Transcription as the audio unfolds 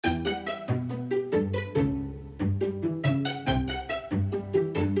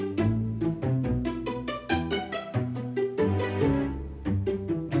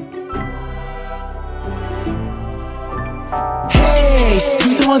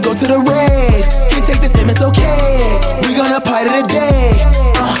someone go to the rave. Can't take this in, it's okay. We gonna party today.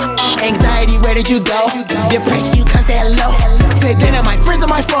 Anxiety, where did you go? Depression, you can't say hello. Say then are my friends or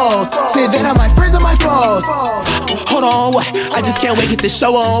my foes. Say then are my friends or my foes. Hold on, what? I just can't wait, get this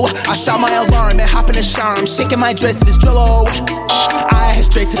show on. I start my alarm and hop in the shower. I'm shaking my dress to this Drillo. I head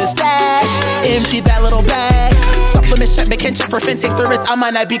straight to the stash, empty that little bag. Supplement shot, make check for fin, take the risk, I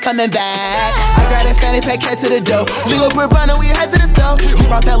might not be coming back. I got a fanny pack, head to the dough. Legal brick brown and we head to the stove. You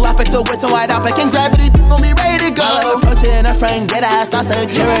brought that lap to wet and white out, back in gravity, gon' be ready to go. Approaching a friend, get ass on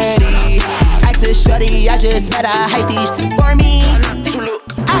security. Access shorty, I just met her, hide these for me.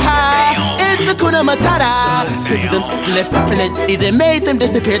 Aha, it's a Kuna Matata. System lift from the knees and made them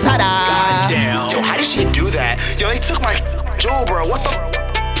disappear, ta-da. Damn. Yo, how did she do that? Yo, they took my jewel, bro. What the?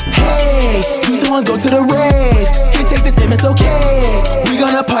 Hey, someone go to the rave. Can't take this in, it's okay. We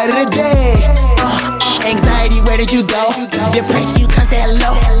gonna party today. Anxiety, where did you go? Depression, you can't say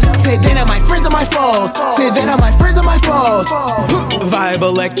hello. Say then are my friends or my foes. Say then are my friends or my foes. Vibe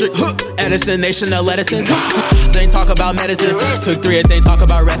electric, Edison Nation, no Edison. They ain't talk about medicine. Took 3 a day, talk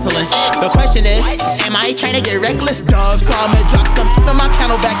about wrestling. The question is, am I trying to get reckless? Dove, so I'ma drop some on my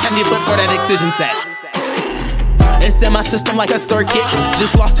Camelback candy flip for that excision set. It's in my system like a circuit.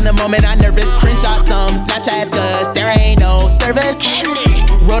 Just lost in the moment, I nervous. Screenshot some Snapchats, cause there ain't no service.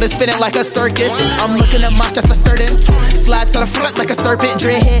 Road is spinning like a circus. I'm looking at mock just for certain. Slide to the front like a serpent.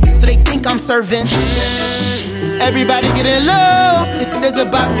 Dreadhead, so they think I'm serving. Everybody getting low. There's a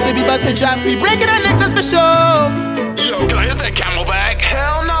bop, they be about to drop. We breaking our necks, that's for sure. Yo, can I hit that Camelback?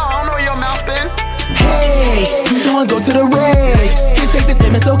 Hell no, I don't know where your mouth been. Hey, someone go to the rave. Can't take this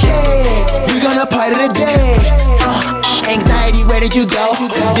in, it's okay. We gonna party today. Anxiety, where did you go?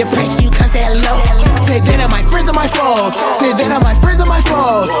 Depression, you can't say hello. Say then are my friends or my foes. Say then are my friends or my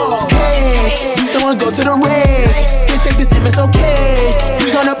foes. Hey, someone go to the rave. Can't take this in, it's okay.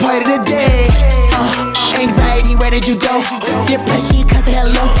 We gonna party today. Anxiety, where did you go? Depression, you can't say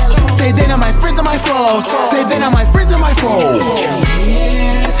hello. Say then are my friends or my foes. Say then are my friends or my foes.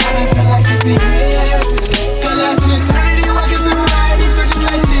 Yes, how do you feel like it's the years? The last an eternity, why can somebody feel just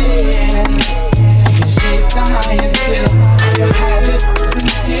like this? You can chase the high and still all you'll have it and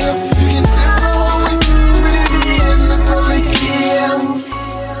still you can feel the whole way but in the end that's all it kills.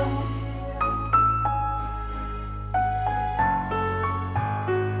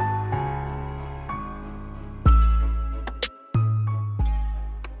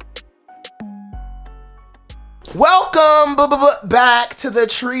 Welcome back to the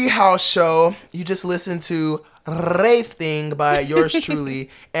TreeHouse Show. You just listened to Rave Thing by yours truly.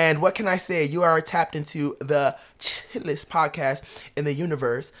 And what can I say? You are tapped into the chillest podcast in the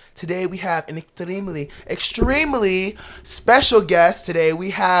universe. Today we have an extremely special guest. Today we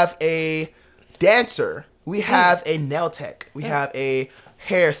have a dancer. We have a nail tech. We have a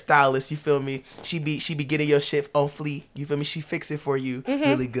hairstylist, you feel me? She be getting your shit on fleek. You feel me? She fix it for you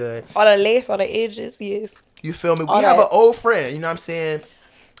really good. All the lace, all the edges, yes. You feel me? We have an old friend, you know what I'm saying?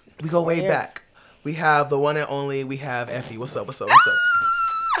 We go way back. We have the one and only, we have Effy. What's up?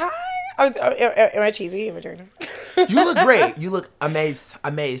 Hi. Am I cheesy? Am I turning? You look great. You look amazing.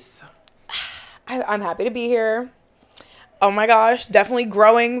 I'm happy to be here. Oh my gosh, definitely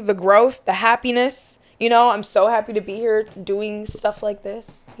growing, the growth, the happiness. You know, I'm so happy to be here doing stuff like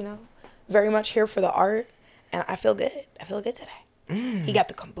this, you know. Very much here for the art. And I feel good. I feel good today. He got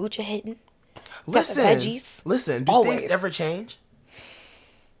the kombucha hitting. Listen, do things ever change?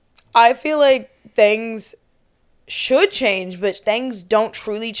 I feel like things should change, but things don't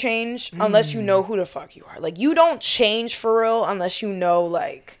truly change unless you know who the fuck you are. Like, you don't change for real unless you know,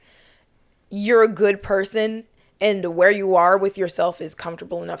 like, you're a good person and where you are with yourself is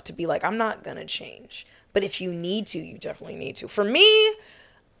comfortable enough to be like, I'm not gonna change. But if you need to, you definitely need to. For me,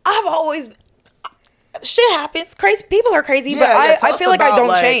 I've always... Shit happens. Crazy people are crazy, but I feel like I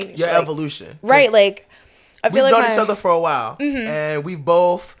don't change. Your like, evolution, right? Like, I feel like we've known each other for a while, and we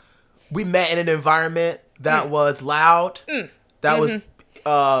met in an environment that was loud, that was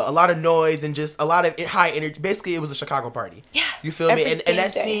a lot of noise and just a lot of high energy. Basically, it was a Chicago party. Yeah, you feel me? And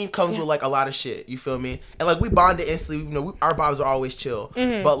that scene comes with like a lot of shit. You feel me? And like we bonded instantly. You know, our vibes are always chill,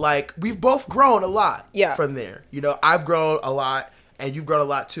 but like we've both grown a lot. From there. You know, I've grown a lot. And you've grown a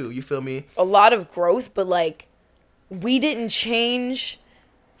lot too, you feel me? A lot of growth, but like, we didn't change.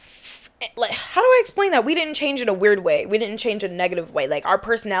 Like, how do I explain that? We didn't change in a weird way. We didn't change in a negative way. Like, our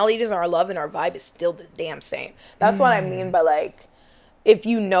personalities, our love, and our vibe is still the damn same. That's what I mean by like, if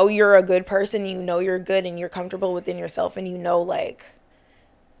you know you're a good person, you know you're good, and you're comfortable within yourself, and you know like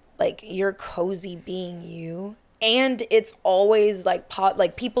you're cozy being you, and it's always like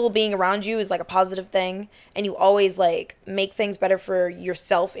like people being around you is like a positive thing, and you always like make things better for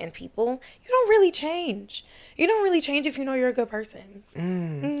yourself and people, you don't really change. You don't really change if you know you're a good person.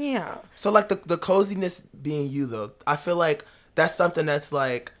 Yeah. So like the coziness being you though, I feel like that's something that's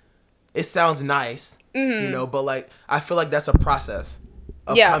like, it sounds nice, you know, but like I feel like that's a process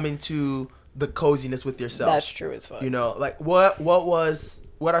of coming to the coziness with yourself. That's true as fuck. You know, like what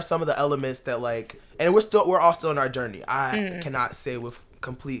are some of the elements that like, and we're all still in our journey. I cannot say with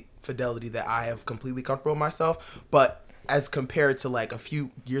complete fidelity that I have completely comfortable with myself, but as compared to like a few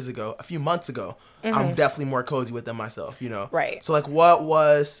months ago, I'm definitely more cozy within myself, you know? Right. So like what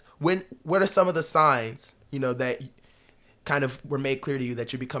are some of the signs, you know, that kind of were made clear to you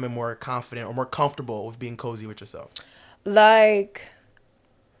that you're becoming more confident or more comfortable with being cozy with yourself? Like,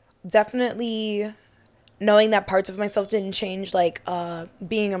 definitely knowing that parts of myself didn't change, like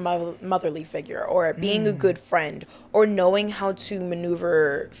being a motherly figure, or being a good friend, or knowing how to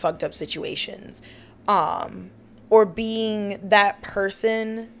maneuver fucked up situations, or being that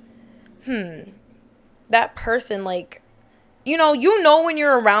person like, you know when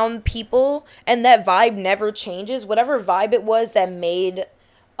you're around people and that vibe never changes, whatever vibe it was that made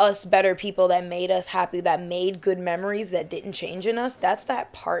us better people, that made us happy, that made good memories, that didn't change in us, that's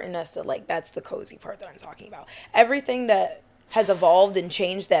that part in us that like, that's the cozy part that I'm talking about. Everything that has evolved and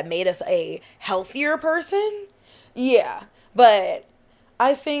changed that made us a healthier person, yeah. But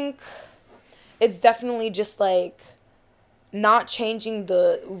I think it's definitely just like not changing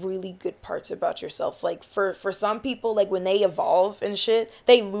the really good parts about yourself. Like for some people, like when they evolve and shit,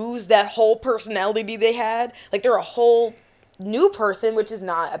 they lose that whole personality they had. Like they're a whole new person, which is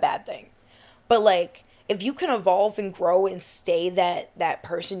not a bad thing. But like, if you can evolve and grow and stay that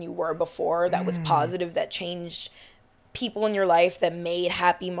person you were before, that was positive, that changed people in your life, that made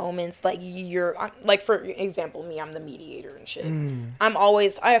happy moments, like you're like, for example, me, I'm the mediator and shit.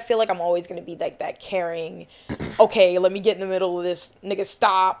 I feel like I'm always gonna be like that caring, okay, let me get in the middle of this, nigga,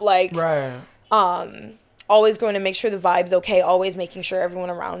 stop, like, right. Always going to make sure the vibe's okay, always making sure everyone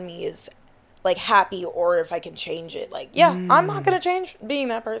around me is like happy, or if I can change it, like, yeah, I'm not gonna change being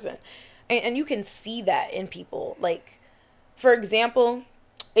that person. And you can see that in people. Like, for example,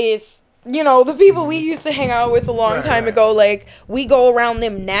 if you know, the people we used to hang out with a long time ago, like, we go around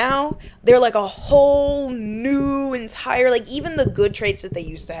them now, they're like a whole new entire, like, even the good traits that they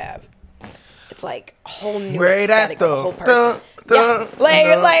used to have, it's like a whole new aesthetic of a whole person.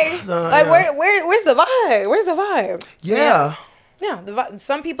 Where's the vibe? Where's the vibe? Yeah.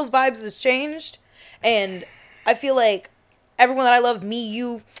 Some people's vibes has changed, and I feel like everyone that I love, me,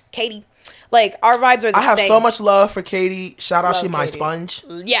 you, Katie, like, our vibes are the same. I have so much love for Katie. Shout out, she my Katie. sponge.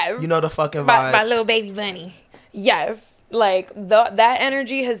 Yes. You know the fucking vibes. My little baby bunny. Yes. Like, that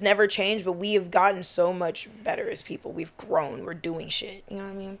energy has never changed, but we have gotten so much better as people. We've grown. We're doing shit. You know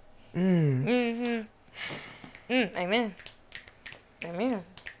what I mean? Amen. Amen.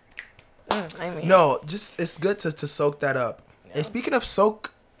 Amen. No, just, it's good to soak that up. Yeah. And speaking of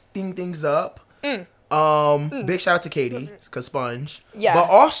soaking things up, big shout out to Katie, cause sponge. Yeah. But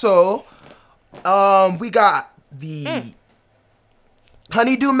also, we got the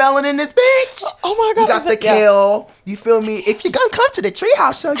honeydew melon in this bitch. Oh my god. We got the kale. You feel me? If you're gonna come to the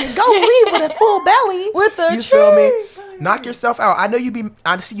TreeHouse Show, you're gonna leave with a full belly. With the you feel me? Knock yourself out. I know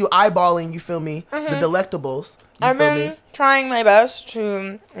I see you eyeballing, you feel me? The delectables. I've been trying my best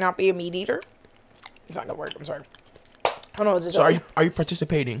to not be a meat eater. It's not gonna work, I'm sorry. I don't know what to do. So are you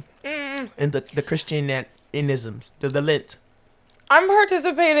participating in the Christianisms, the Lent? I'm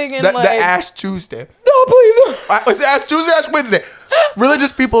participating in the Ash Tuesday. No, please. It's Ash Tuesday, Ash Wednesday.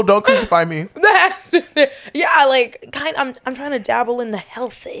 Religious people, don't crucify me. The Ash Tuesday. Yeah, like, I'm trying to dabble in the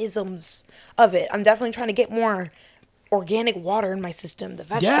health isms of it. I'm definitely trying to get more organic water in my system. The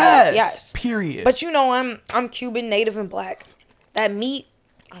vegetables. Yes. Period. But you know, I'm Cuban, Native, and Black. That meat,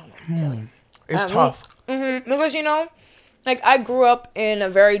 I don't know what to tell you. It's tough. Because, you know, like, I grew up in a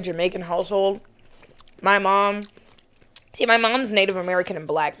very Jamaican household. My mom's Native American and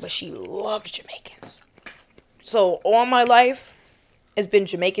Black, but she loved Jamaicans. So all my life has been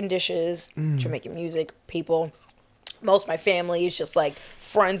Jamaican dishes, Jamaican music, people. Most of my family is just like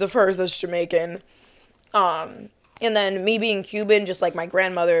friends of hers that's Jamaican. And then me being Cuban, just like my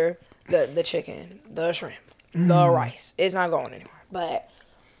grandmother, the chicken, the shrimp, the rice. It's not going anywhere. But,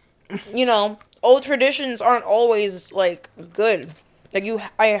 you know, old traditions aren't always, like, good. Like,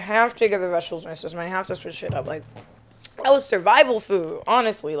 I have to get the vegetables in my system. I have to switch shit up. Like, that was survival food,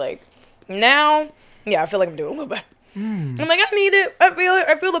 honestly. Like, now, yeah, I feel like I'm doing a little better. I'm like, I need it.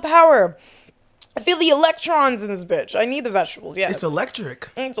 I feel the power. I feel the electrons in this bitch. I need the vegetables. Yeah, It's electric.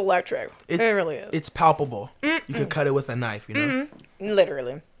 It's electric. It really is. It's palpable. You can cut it with a knife, you know?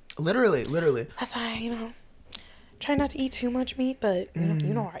 Literally. Literally. That's why, try not to eat too much meat, but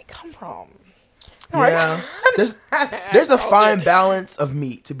you know where I come from. Yeah. There's a fine balance of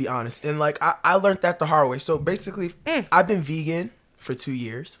meat, to be honest. And like I learned that the hard way. So basically I've been vegan for 2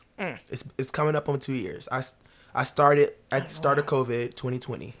 years. It's coming up on 2 years. I started at the start of COVID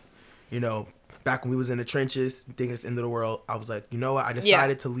 2020. Back when we was in the trenches, thinking it's the end of the world, I was like, you know what? I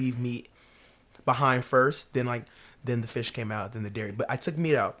decided to leave meat behind first. Then the fish came out, then the dairy. But I took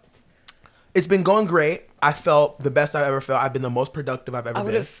meat out. It's been going great. I felt the best I've ever felt. I've been the most productive I've ever been. I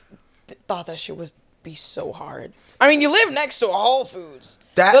would have thought that shit would be so hard. I mean, you live next to a Whole Foods.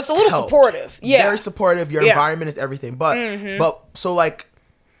 That's a little supportive. Yeah. Very supportive. Your environment is everything. But so like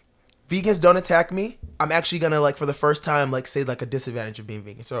vegans don't attack me. I'm actually gonna like for the first time like say like a disadvantage of being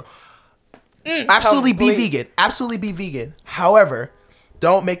vegan. So absolutely be vegan. Absolutely be vegan. However,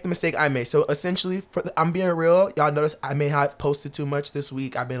 don't make the mistake I made. So essentially, I'm being real. Y'all notice I may not have posted too much this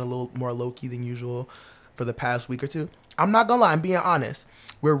week. I've been a little more low-key than usual for the past week or two. I'm not gonna lie. I'm being honest.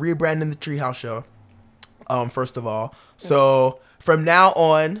 We're rebranding the TreeHouse Show, first of all. So from now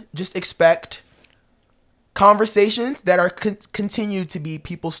on, just expect conversations that are continue to be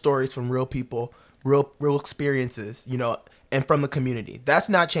people's stories from real people, real experiences, and from the community. That's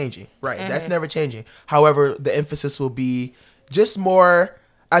not changing, right? That's never changing. However, the emphasis will be just more,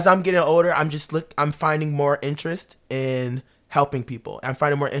 as I'm getting older, I'm finding more interest in helping people. I'm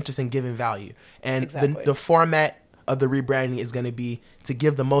finding more interest in giving value. And the format of the rebranding is going to be to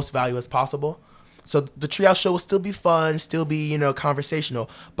give the most value as possible. So the TreeHouse Show will still be fun, still be, conversational,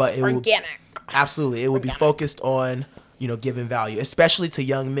 but it will absolutely, it will be focused on, giving value, especially to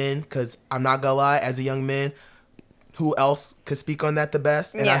young men, because I'm not going to lie, as a young man, who else could speak on that the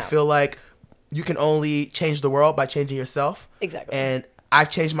best? And I feel like you can only change the world by changing yourself. Exactly. And I've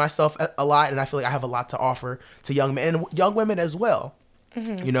changed myself a lot, and I feel like I have a lot to offer to young men and young women as well.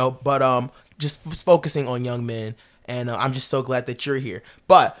 But just focusing on young men, and I'm just so glad that you're here.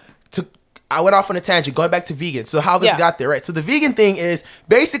 But I went off on a tangent, going back to vegan. So how this got there, right? So the vegan thing is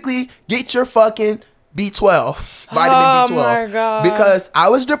basically get your fucking B12, vitamin B12. Oh my God. Because I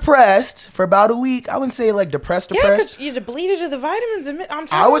was depressed for about a week. I wouldn't say like depressed. Yeah, because you depleted of the vitamins.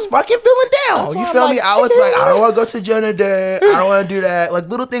 I was fucking feeling down. You feel me? I was like, I don't want to go to the gym today. I don't want to do that. Like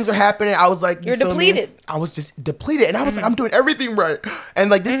little things were happening. I was like, you're depleted. I was just depleted. And I was like, I'm doing everything right. And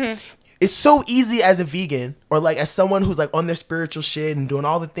like this, it's so easy as a vegan or like as someone who's like on their spiritual shit and doing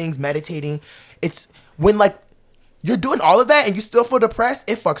all the things, meditating. It's when like you're doing all of that and you still feel depressed,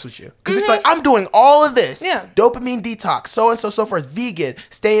 it fucks with you. Because it's like, I'm doing all of this. Yeah. Dopamine detox, so forth, vegan,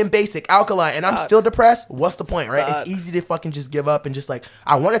 staying basic, alkaline, and I'm still depressed. What's the point, right? It's easy to fucking just give up and just like,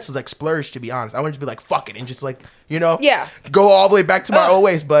 I wanted to like splurge, to be honest. I wanted to be like, fuck it, and just like, go all the way back to my old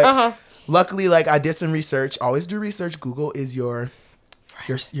ways. But luckily, like I did some research. Always do research. Google is your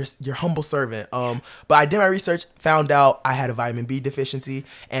humble servant. But I did my research, found out I had a vitamin B deficiency,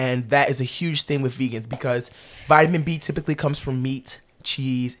 and that is a huge thing with vegans because vitamin B typically comes from meat,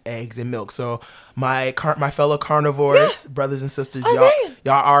 cheese, eggs, and milk. So my fellow carnivores, brothers and sisters,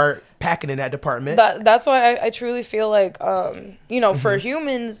 y'all are packing in that department. That's why I truly feel like for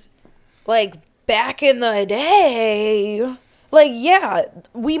humans, like back in the day, like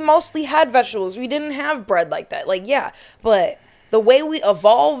we mostly had vegetables. We didn't have bread like that. Like but the way we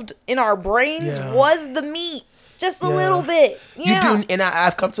evolved in our brains was the meat. Just a little bit. Yeah. You do, and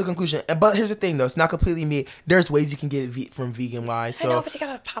I've come to a conclusion. But here's the thing, though. It's not completely meat. There's ways you can get it from vegan-wise. So. I know, but you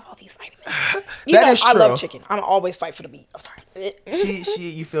gotta pop all these vitamins. That is true. I love chicken. I'm always fight for the meat. I'm sorry. She,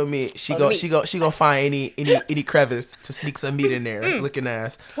 you feel me? She gonna find any crevice to sneak some meat in there. Looking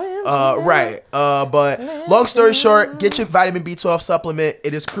ass. Right. But long story short, get your vitamin B12 supplement.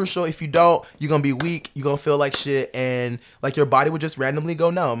 It is crucial. If you don't, you're gonna be weak. You're gonna feel like shit, and like your body would just randomly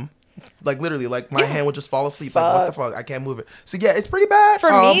go numb. Like literally, like my hand would just fall asleep. Like what the fuck? I can't move it. So yeah, it's pretty bad.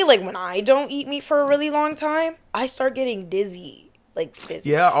 For me, like when I don't eat meat for a really long time, I start getting dizzy.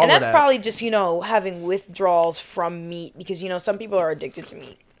 Yeah, all and that's probably just having withdrawals from meat because some people are addicted to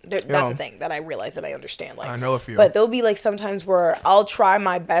meat. That's a thing that I realize and I understand. Like I know a few, but there'll be like sometimes where I'll try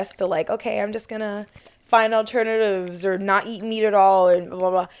my best to like, okay, I'm just gonna find alternatives or not eat meat at all and blah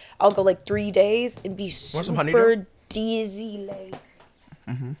blah blah. I'll go like 3 days and be super dizzy, like.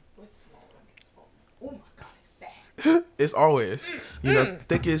 Mm-hmm. Oh my God, it's fat. It's always,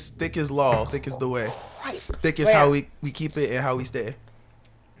 thick is law, thick is the way. Christ. Thick is how we keep it and how we stay.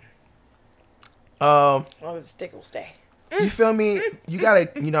 As long as it's thick, will stay. You feel me? You gotta,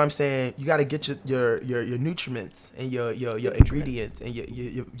 you know what I'm saying? You gotta get your nutriments and your ingredients and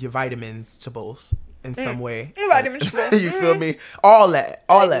your vitamins to both in some way. Vitamins. You feel me? All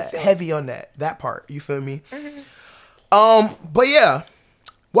that. Heavy on that part. You feel me? But yeah.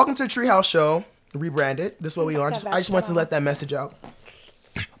 Welcome to the TreeHouse Show. Rebranded. This is what we are. I just want to let that message out.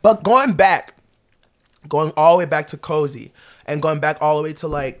 But going all the way back to Cozy and going back all the way to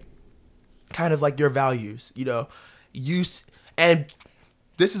like kind of like your values, you know, and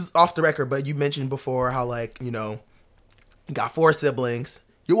this is off the record, but you mentioned before how like, you know, you got 4 siblings.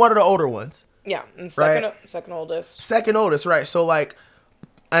 You're one of the older ones. Yeah. And right? second oldest. Second oldest, right. So like,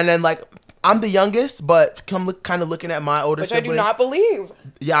 and then like, I'm the youngest, but kind of looking at my older siblings. Which I do not believe.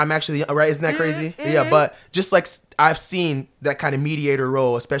 Yeah, I'm actually, right? Isn't that crazy? Yeah, but just like I've seen that kind of mediator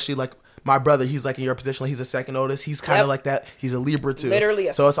role, especially like my brother, he's like in your position, like he's the second oldest. He's kind of like that. He's a Libra too.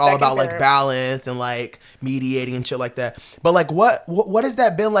 Literally so it's all about like balance and like mediating and shit like that. But like what has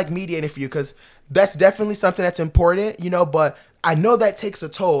that been like mediating for you? Because that's definitely something that's important, you know, but I know that takes a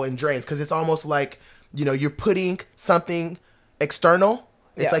toll and drains because it's almost like, you know, you're putting something external.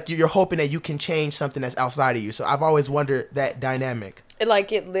 It's like you're hoping that you can change something that's outside of you. So I've always wondered that dynamic. It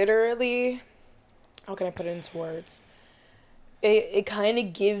literally, how can I put it into words? It kind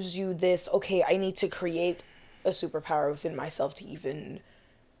of gives you this, okay, I need to create a superpower within myself to even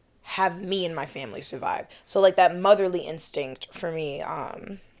have me and my family survive. So like that motherly instinct for me,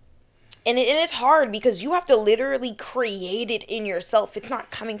 and it's hard because you have to literally create it in yourself. It's not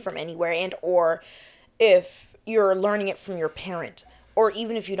coming from anywhere, and or if you're learning it from your parent, or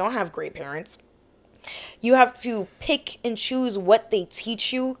even if you don't have great parents, you have to pick and choose what they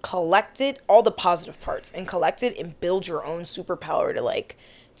teach you, collect it, all the positive parts, and collect it and build your own superpower to like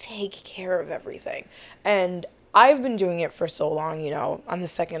take care of everything. And I've been doing it for so long, you know. I'm the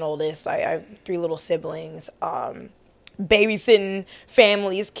second oldest. I have 3 little siblings, babysitting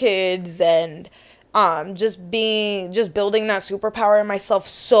families, kids, and just building that superpower in myself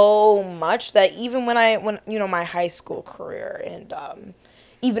so much that even when you know, my high school career and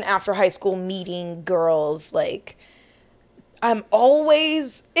even after high school, meeting girls, like I'm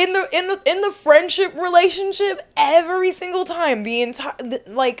always in the friendship relationship every single time.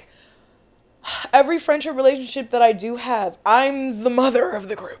 Like every friendship relationship that I do have, I'm the mother of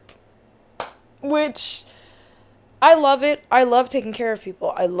the group, which I love it. I love taking care of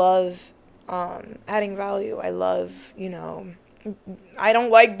people. I love adding value. I love, you know, I don't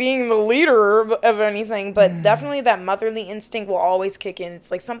like being the leader of anything, but definitely that motherly instinct will always kick in.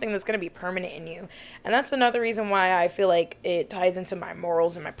 It's like something that's going to be permanent in you. And that's another reason why I feel like it ties into my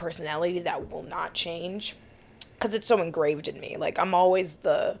morals and my personality that will not change, because it's so engraved in me. Like I'm always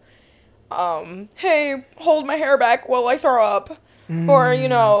the, hey, hold my hair back while I throw up. Or, you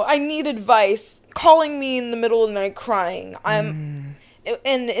know, I need advice, calling me in the middle of the night crying. And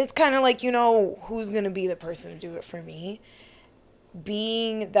it's kind of like, you know, who's going to be the person to do it for me?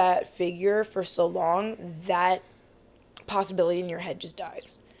 Being that figure for so long, that possibility in your head just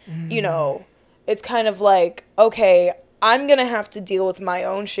dies. You know, it's kind of like, okay, I'm going to have to deal with my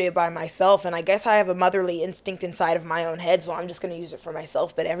own shit by myself. And I guess I have a motherly instinct inside of my own head, so I'm just going to use it for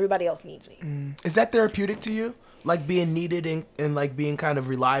myself. But everybody else needs me. Is that therapeutic to you? Like being needed and like being kind of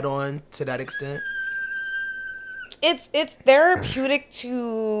relied on to that extent? It's therapeutic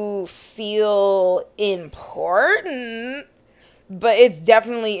to feel important, but it's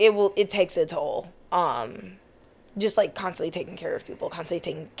definitely, it takes a toll. Just like constantly taking care of people, constantly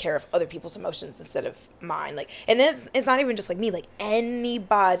taking care of other people's emotions instead of mine. Like, and then it's not even just like me, like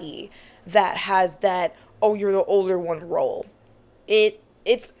anybody that has that, oh, you're the older one role.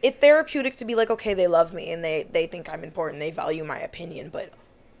 It's therapeutic to be like, okay, they love me and they think I'm important, they value my opinion, but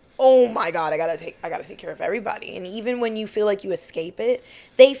oh my God, I gotta take care of everybody. And even when you feel like you escape it,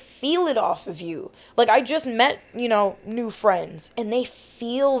 they feel it off of you. Like I just met, you know, new friends and they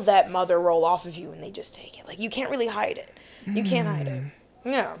feel that mother role off of you and they just take it. Like you can't really hide it. You can't hide it.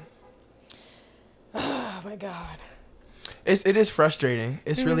 Yeah. Oh my God. It is frustrating.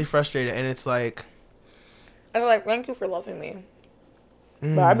 It's really frustrating. And it's like, I'm like, thank you for loving me.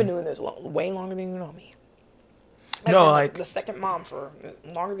 But I've been doing this way longer than you know me. I've been like the second mom for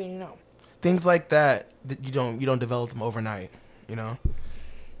longer than you know. Things like that you don't develop them overnight, you know?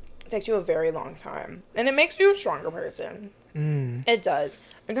 It takes you a very long time. And it makes you a stronger person. It does.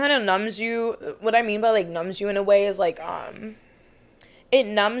 It kind of numbs you. What I mean by like numbs you in a way is like it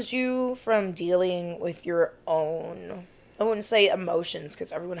numbs you from dealing with your own, I wouldn't say emotions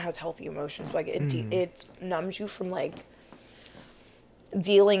because everyone has healthy emotions, but like it numbs you from like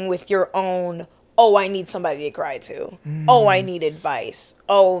dealing with your own, oh, I need somebody to cry to. Oh, I need advice.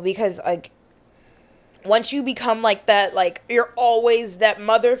 Oh, because like once you become like that, like, you're always that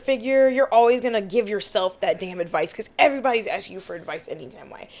mother figure, you're always gonna give yourself that damn advice, because everybody's asking you for advice any damn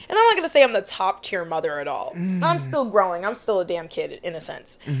way. And I'm not gonna say I'm the top tier mother at all. I'm still growing. I'm still a damn kid in a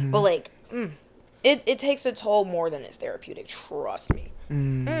sense. But like, it takes a toll more than it's therapeutic. Trust me.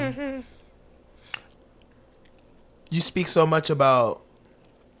 You speak so much about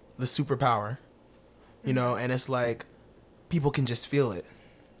the superpower, you know, and it's like people can just feel it.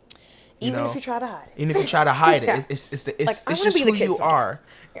 Even if you try to hide it. Even if you try to hide Yeah. it, it's Like, it's just who you are.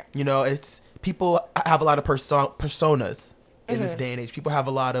 Yeah. You know, it's people have a lot of personas in this day and age. People have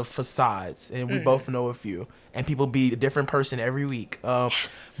a lot of facades, and we both know a few. And people be a different person every week.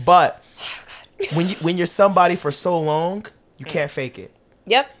 But when you're somebody for so long, you can't fake it.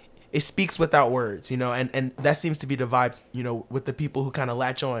 Yep. It speaks without words, you know, and that seems to be the vibe, you know, with the people who kind of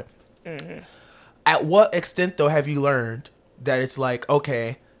latch on. At what extent, though, have you learned that it's like,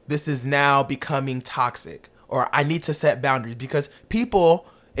 okay, this is now becoming toxic, or I need to set boundaries? Because people,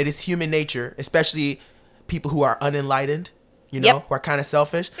 it is human nature, especially people who are unenlightened, you know, who are kind of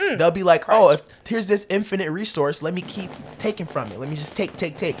selfish. They'll be like, oh, if here's this infinite resource, let me keep taking from it. Let me just take.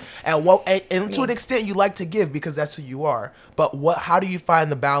 And to an extent, you like to give because that's who you are. But how do you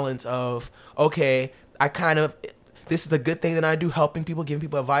find the balance of, okay, this is a good thing that I do, helping people, giving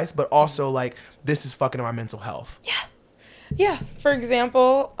people advice, but also like, this is fucking my mental health. Yeah. For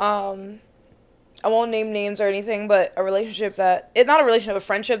example, I won't name names or anything, but a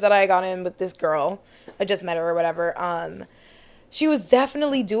friendship that I got in with this girl. I just met her or whatever. She was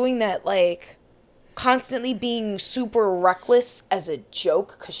definitely doing that, like, constantly being super reckless as a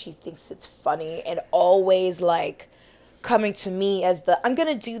joke because she thinks it's funny, and always, like, coming to me as I'm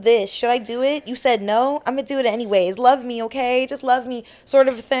gonna do this. Should I do it? You said no? I'm gonna do it anyways. Love me, okay? Just love me, sort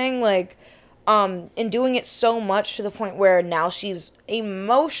of thing. Like, and doing it so much to the point where now she's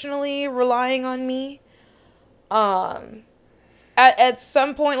emotionally relying on me. At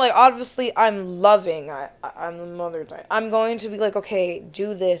some point, like, obviously I'm loving. I'm the mother type. I'm going to be like, okay,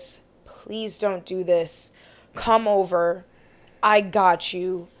 do this. Please don't do this. Come over. I got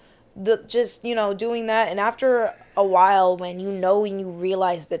you. Just, you know, doing that. And after a while, when you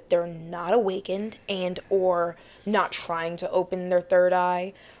realize that they're not awakened and or not trying to open their third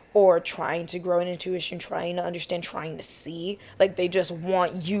eye, or trying to grow in intuition, trying to understand, trying to see, like, they just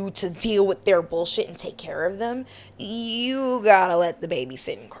want you to deal with their bullshit and take care of them, you gotta let the baby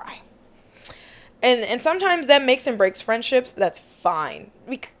sit and cry. And sometimes that makes and breaks friendships. That's fine.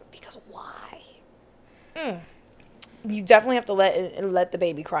 Because why? You definitely have to let the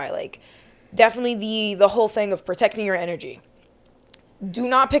baby cry. Like, definitely the whole thing of protecting your energy. Do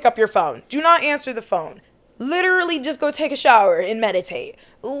not pick up your phone. Do not answer the phone. Literally just go take a shower and meditate.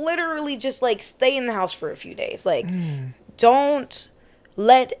 Literally just, like, stay in the house for a few days. Like, don't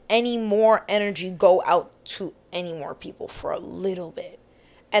let any more energy go out to any more people for a little bit.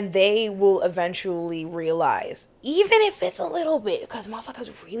 And they will eventually realize, even if it's a little bit, because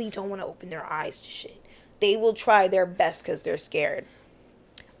motherfuckers really don't want to open their eyes to shit. They will try their best because they're scared.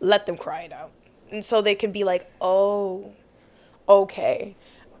 Let them cry it out. And so they can be like, oh, okay.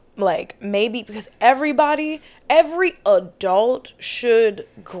 Like, maybe, because every adult should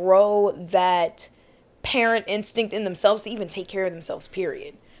grow that parent instinct in themselves to even take care of themselves,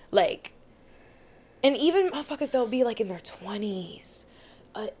 period. Like, and even motherfuckers that'll be, like, in their 20s,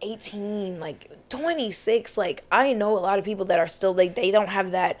 18, like, 26, like, I know a lot of people that are still, like, they don't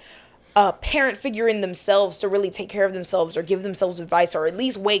have that parent figure in themselves to really take care of themselves or give themselves advice or at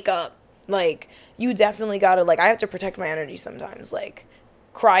least wake up. Like, you definitely gotta, like, I have to protect my energy sometimes, like,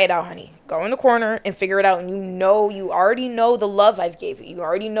 cry it out, honey. Go in the corner and figure it out. And you already know the love I've gave you. You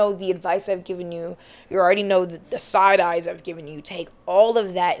already know the advice I've given you. You already know the side eyes I've given you. Take all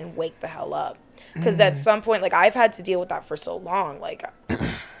of that and wake the hell up. Because at some point, like, I've had to deal with that for so long. Like,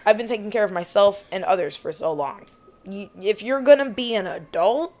 I've been taking care of myself and others for so long. If you're going to be an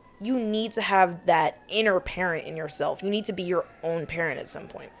adult, you need to have that inner parent in yourself. You need to be your own parent at some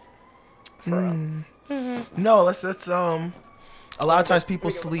point. For real. No, let's a lot of times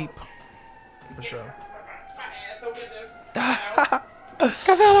people sleep. For sure.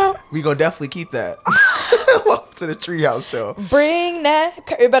 We gonna definitely keep that. Welcome to the TreeHouse Show. Bring that.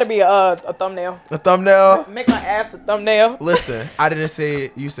 It better be a thumbnail. A thumbnail? Make my ass the thumbnail. Listen, I didn't say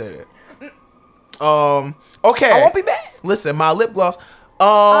it. You said it. Okay. I won't be back. Listen, my lip gloss.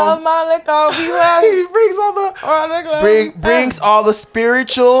 My lip gloss. He brings all the brings all the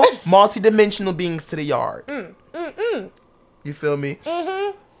spiritual, multi-dimensional beings to the yard. You feel me?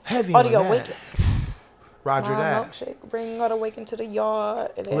 Heavy on that. Roger that. Milkshake, bring all the waking to the yard.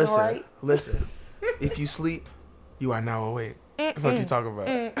 Listen. If you sleep, you are now awake. What the fuck you talking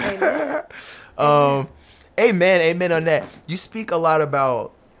about? Amen on that. You speak a lot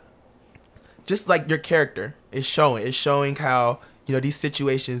about just like your character is showing. It's showing how, you know, these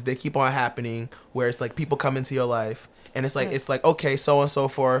situations, they keep on happening where it's like people come into your life and it's like, okay, so on and so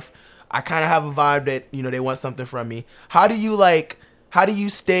forth. I kind of have a vibe that, you know, they want something from me. How do you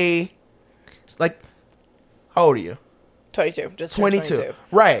stay, like, how old are you? 22. Just 22.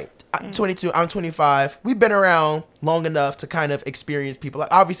 Right. 22. I'm 25. We've been around long enough to kind of experience people.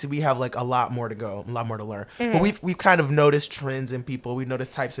 Like, obviously, we have like a lot more to go, a lot more to learn. But we've kind of noticed trends in people. We've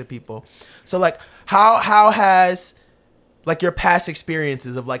noticed types of people. So like, how has like your past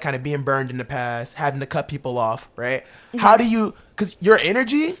experiences of like kind of being burned in the past, having to cut people off, right? How do you? Because your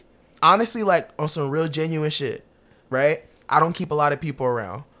energy, honestly, like on some real genuine shit, right? I don't keep a lot of people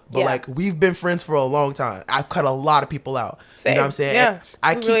around. But like, we've been friends for a long time. I've cut a lot of people out. Same. You know what I'm saying? Yeah. And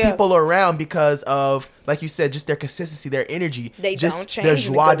I keep people around because of, like you said, just their consistency, their energy. They just don't change their in a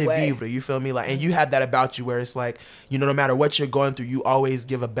joie good de way. vivre. You feel me? Like, and you have that about you where it's like, you know, no matter what you're going through, you always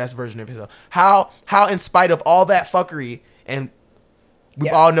give a best version of yourself. How in spite of all that fuckery, and we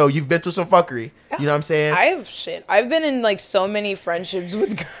all know you've been through some fuckery. Yeah. You know what I'm saying? I've been in like so many friendships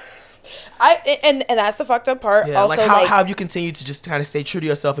with girls. And that's the fucked up part. Yeah, also, like how have you continued to just kind of stay true to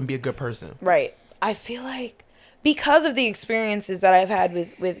yourself and be a good person? Right. I feel like because of the experiences that I've had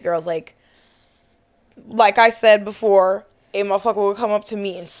with girls, like I said before, a motherfucker will come up to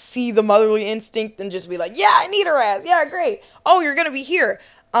me and see the motherly instinct and just be like, yeah, I need her ass. Yeah, great. Oh, you're going to be here.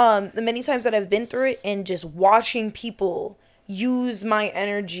 The many times that I've been through it and just watching people use my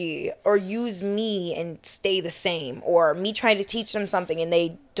energy or use me and stay the same, or me trying to teach them something and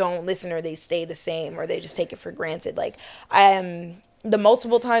they don't listen, or they stay the same, or they just take it for granted. Like, the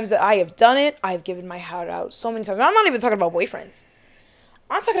multiple times that I have done it, I've given my heart out so many times. I'm not even talking about boyfriends.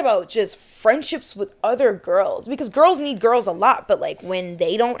 I'm talking about just friendships with other girls, because girls need girls a lot, but like when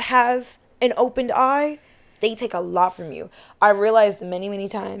they don't have an opened eye, they take a lot from you. I realized many, many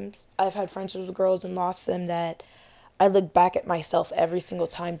times I've had friendships with girls and lost them that I look back at myself every single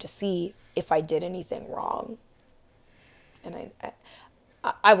time to see if I did anything wrong. And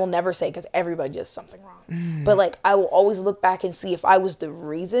I will never say, because everybody does something wrong. But like, I will always look back and see if I was the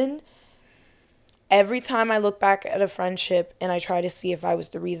reason. Every time I look back at a friendship and I try to see if I was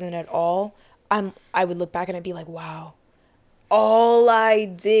the reason at all, I would look back and I'd be like, wow, all I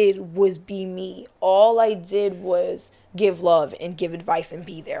did was be me. All I did was give love and give advice and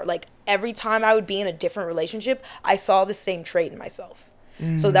be there. Like, every time I would be in a different relationship, I saw the same trait in myself.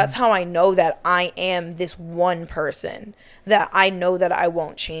 So that's how I know that I am this one person, that I know that I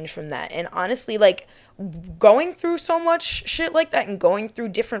won't change from that. And honestly, like, going through so much shit like that and going through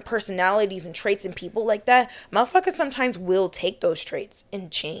different personalities and traits and people like that, motherfuckers sometimes will take those traits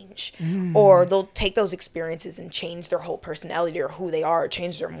and change. Or they'll take those experiences and change their whole personality or who they are, or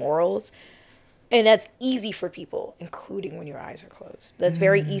change their morals. And that's easy for people, including when your eyes are closed. That's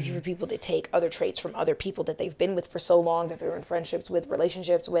very easy for people to take other traits from other people that they've been with for so long, that they're in friendships with,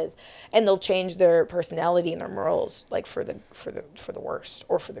 relationships with, and they'll change their personality and their morals, like for the worst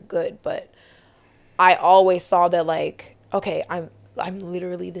or for the good. But I always saw that, like, okay, I'm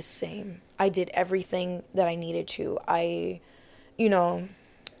literally the same. I did everything that I needed to.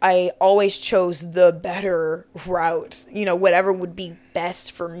 I always chose the better route, whatever would be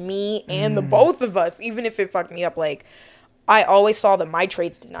best for me and the both of us, even if it fucked me up. Like, I always saw that my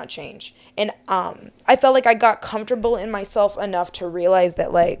traits did not change. And I felt like I got comfortable in myself enough to realize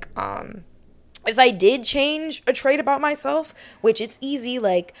that, like, if I did change a trait about myself, which it's easy,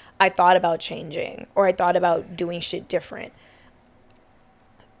 like, I thought about changing or I thought about doing shit different.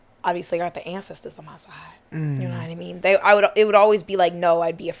 Obviously, I got the ancestors on my side. You know what I mean? It would always be like, no,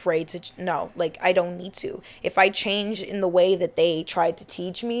 I'd be afraid to, no, like, I don't need to. If I change in the way that they tried to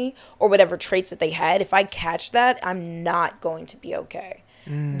teach me or whatever traits that they had, if I catch that, I'm not going to be okay.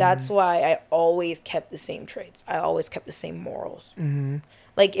 That's why I always kept the same traits. I always kept the same morals.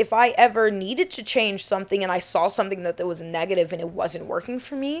 Like, if I ever needed to change something and I saw something that was negative and it wasn't working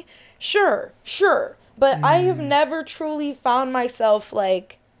for me, sure. But I have never truly found myself,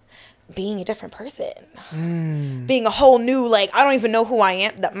 like, being a different person, being a whole new, like, I don't even know who I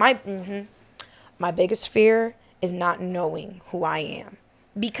am. That my biggest fear is not knowing who I am,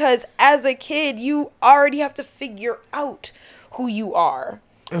 because as a kid, you already have to figure out who you are.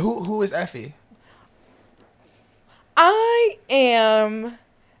 And who is Effy? I am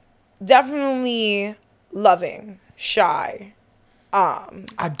definitely loving, shy, I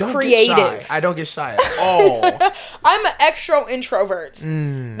don't creative. Get shy. I don't get shy at all. I'm an extro introvert.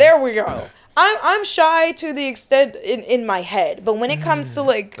 There we go. I'm shy to the extent in my head, but when it comes to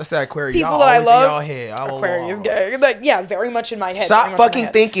like That's that Aquarius. people Y'all that I always in love, y'all head all Aquarius along. gay, like yeah, very much in my head. Stop fucking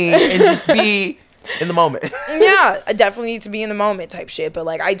thinking and just be in the moment. Yeah, I definitely need to be in the moment type shit, but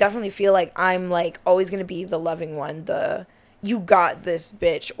like I definitely feel like I'm like always gonna be the loving one, the you got this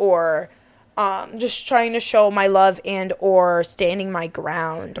bitch, or just trying to show my love and or standing my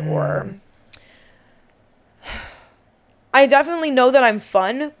ground, or I definitely know that I'm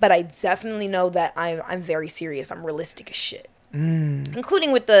fun, but I definitely know that I'm very serious. I'm realistic as shit.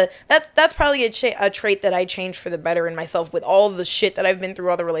 Including with that's probably a trait that I changed for the better in myself with all the shit that I've been through,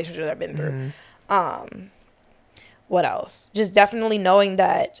 all the relationships I've been through. What else? Just definitely knowing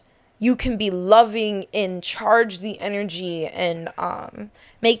that you can be loving and charge the energy and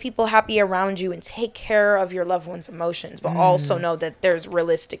make people happy around you and take care of your loved ones' emotions, but also know that there's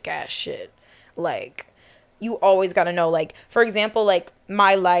realistic ass shit. Like, you always got to know, like, for example, like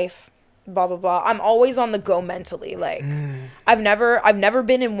my life, blah, blah, blah. I'm always on the go mentally. Like, I've never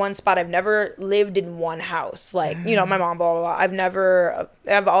been in one spot. I've never lived in one house. Like, you know, my mom, blah, blah, blah.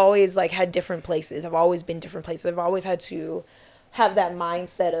 I've always like had different places. I've always been different places. I've always had to have that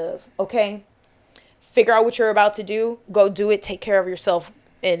mindset of, okay, figure out what you're about to do, go do it, take care of yourself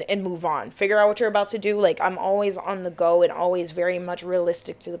and move on. Figure out what you're about to do. Like, I'm always on the go and always very much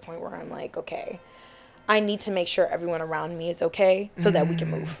realistic to the point where I'm like, okay, I need to make sure everyone around me is okay so that we can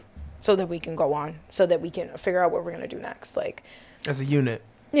move, so that we can go on, so that we can figure out what we're going to do next. Like, As a unit.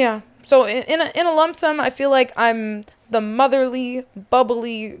 Yeah. So in a lump sum, I feel like I'm the motherly,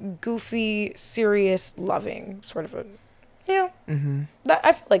 bubbly, goofy, serious, loving sort of a, yeah. That,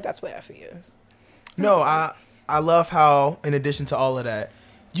 I feel like that's what Effy is. No, I love how, in addition to all of that,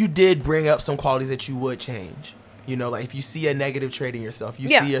 you did bring up some qualities that you would change. You know, like if you see a negative trait in yourself, you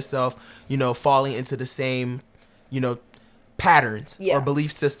see yourself, you know, falling into the same, you know, patterns or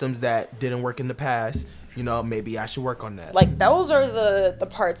belief systems that didn't work in the past. You know, maybe I should work on that. Like, those are the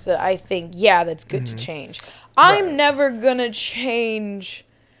parts that I think, yeah, that's good to change. I'm never gonna change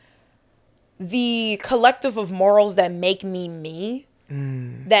the collective of morals that make me me.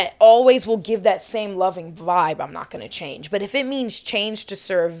 That always will give that same loving vibe. I'm not gonna change. But if it means change to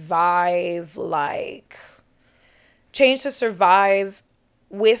survive, like change to survive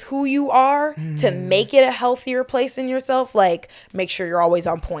with who you are, to make it a healthier place in yourself, like make sure you're always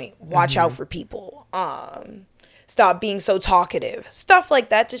on point, watch out for people, stop being so talkative, stuff like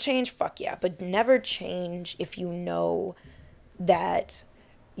that to change, fuck yeah. But never change if you know that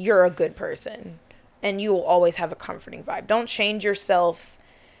you're a good person and you will always have a comforting vibe. Don't change yourself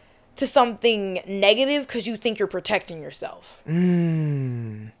to something negative because you think you're protecting yourself. There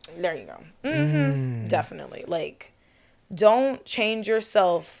you go. Definitely. Like, don't change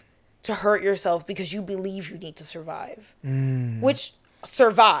yourself to hurt yourself because you believe you need to survive. Which,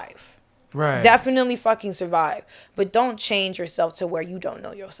 survive. Right. Definitely fucking survive. But don't change yourself to where you don't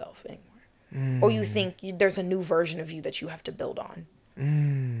know yourself anymore. Or you think there's a new version of you that you have to build on.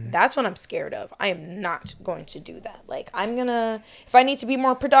 That's what I'm scared of. I am not going to do that. Like, if I need to be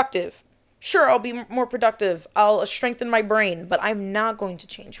more productive, sure, I'll be more productive. I'll strengthen my brain, but I'm not going to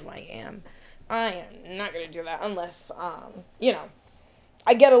change who I am. I am not going to do that unless, you know,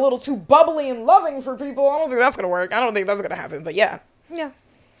 I get a little too bubbly and loving for people. I don't think that's going to work. I don't think that's going to happen, but yeah.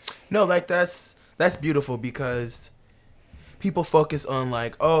 No, like that's beautiful because people focus on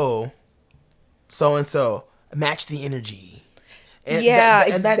like, oh, so-and-so, match the energy. And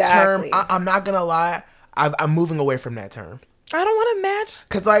exactly. And that term, I'm not going to lie, I'm moving away from that term. I don't want to match.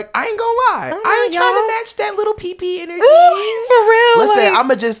 Because, like, I ain't going to lie. I ain't trying to match that little PP energy. Ooh, for real. Listen, I'm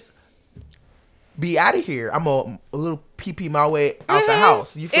going to just be out of here. I'm a little PP my way out the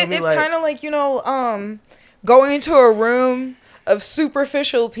house. You feel me? It's kind of like, you know, going into a room of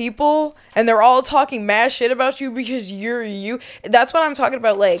superficial people and they're all talking mad shit about you because you're you. That's what I'm talking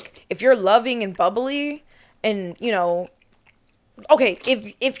about. Like, if you're loving and bubbly and, you know, okay,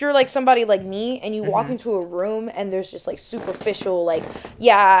 if you're like somebody like me and you walk into a room and there's just like superficial, like,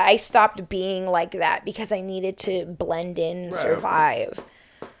 yeah, I stopped being like that because I needed to blend in and survive.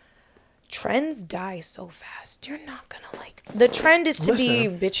 Trends die so fast. You're not gonna like, the trend is to be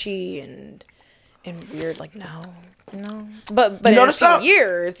bitchy and weird. Like, no. But in a few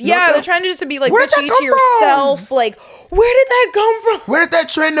years, the trend is to be like bitchy to yourself. Like, where did that come from? Where did that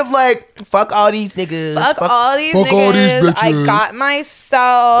trend of like, fuck all these niggas, fuck all these bitches. I got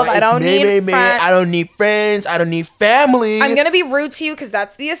myself. Like, I don't need friends. I don't need friends. I don't need family. I'm gonna be rude to you because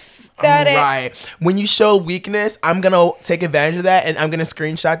that's the aesthetic. Right. When you show weakness, I'm gonna take advantage of that and I'm gonna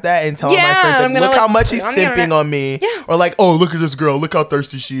screenshot that and tell my friends, like, look how much he's simping on me. Yeah. Or like, oh, look at this girl. Look how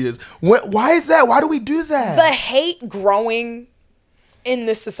thirsty she is. Why is that? Why do we do that? The hate growing in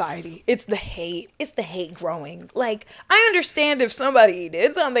this society. It's the hate. It's the hate growing. Like, I understand if somebody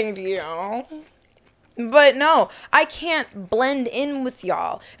did something to you, but no, I can't blend in with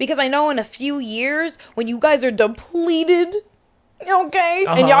y'all because I know in a few years when you guys are depleted, okay,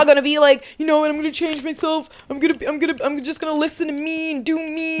 and y'all gonna be like, you know what, I'm gonna change myself. I'm just gonna listen to me and do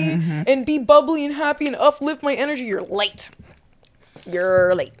me and be bubbly and happy and uplift my energy. You're late.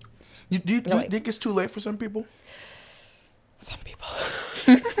 You're late. Do you think it's too late for some people? Some people.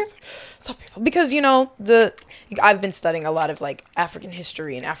 Some people. Because, I've been studying a lot of, like, African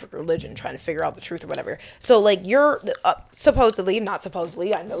history and African religion, trying to figure out the truth or whatever. So, like, you're supposedly, not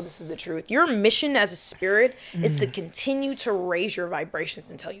supposedly, I know this is the truth. Your mission as a spirit is to continue to raise your vibrations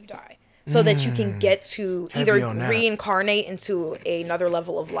until you die. So that you can get to either reincarnate into another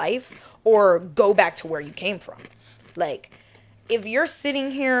level of life or go back to where you came from. Like, if you're sitting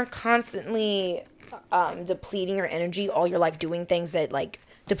here constantly depleting your energy all your life, doing things that, like,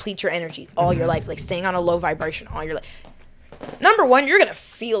 deplete your energy all your life, like staying on a low vibration all your life. Number one, you're gonna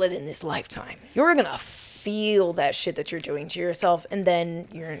feel it in this lifetime. You're gonna feel that shit that you're doing to yourself, and then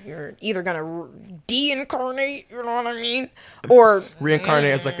you're either gonna de-incarnate, you know what I mean, or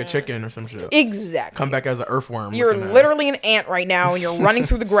reincarnate as like a chicken or some shit. Exactly. Come back as an earthworm. You're literally an ant right now, and you're running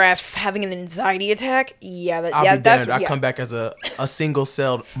through the grass, having an anxiety attack. I come back as a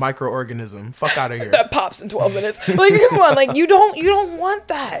single-celled microorganism. Fuck out of here. That pops in 12 minutes. Like, come on, like you don't want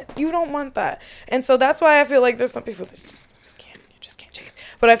that. You don't want that, and so that's why I feel like there's some people that just can't chase.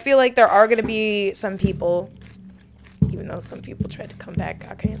 But I feel like there are going to be some people, even though some people tried to come back,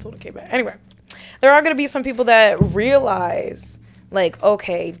 I canceled, came back. Anyway, there are going to be some people that realize, like,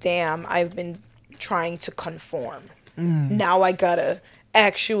 okay, damn, I've been trying to conform. Now I got to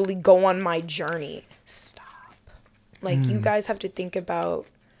actually go on my journey. Stop. Like, you guys have to think about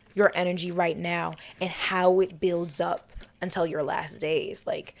your energy right now and how it builds up until your last days.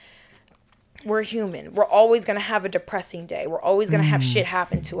 Like, we're human. We're always going to have a depressing day. We're always going to have shit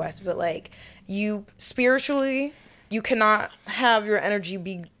happen to us. But, like, you spiritually, you cannot have your energy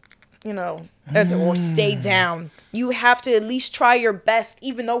be, or stay down. You have to at least try your best,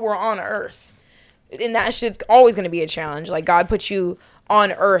 even though we're on Earth. And that shit's always going to be a challenge. Like, God put you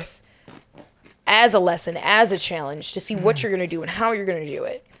on Earth as a lesson, as a challenge to see what you're going to do and how you're going to do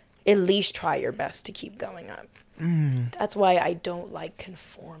it. At least try your best to keep going up. That's why I don't like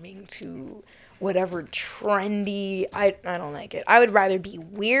conforming to whatever trendy. I don't like it. I would rather be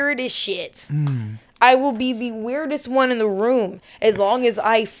weird as shit. I will be the weirdest one in the room as long as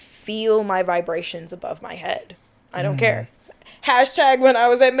I feel my vibrations above my head. I don't care. Hashtag when I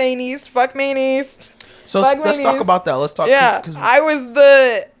was at Maine East. Fuck Maine East. So let's talk about that. Let's talk. Yeah, cause I was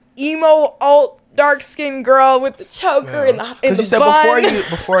the emo alt dark-skinned girl with the choker in the bun. Because you said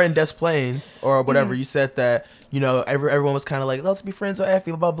before in Des Plaines or whatever, you said that, everyone was kind of like, let's be friends with Effy,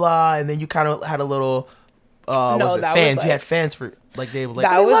 blah, blah, blah. And then you kind of had a little, fans? You had fans for, like, they were like,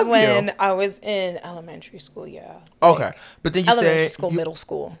 that was when I was in elementary school, yeah. Okay. Like, but then you said... elementary school, middle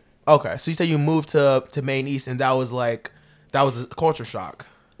school. Okay. So you said you moved to Maine East, and that was a culture shock.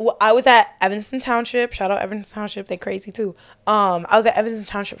 Well, I was at Evanston Township. Shout out Evanston Township. They crazy, too. I was at Evanston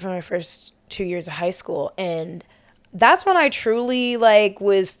Township for my first 2 years of high school, and that's when I truly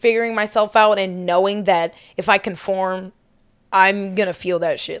was figuring myself out and knowing that if I conform, I'm gonna feel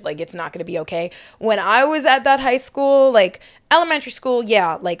that shit. Like, it's not gonna be okay. When I was at that high school, elementary school,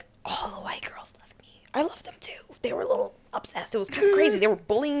 yeah, all the white girls loved me. I loved them too. They were a little obsessed. It was kind of crazy. They were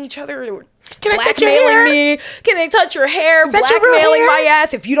bullying each other. They were blackmailing me. Can I touch your hair? Blackmailing my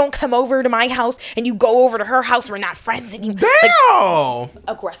ass. If you don't come over to my house and you go over to her house, we're not friends anymore. Damn!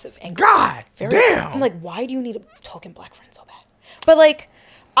 Aggressive. Angry. God damn! I'm like, why do you need a token black friend so bad? But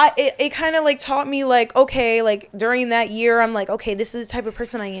it kind of taught me okay, during that year, I'm like, okay, this is the type of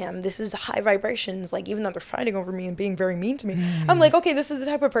person I am. This is high vibrations. Even though they're fighting over me and being very mean to me, I'm like, okay, this is the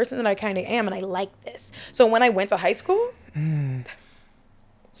type of person that I kind of am, and I like this. So when I went to high school, them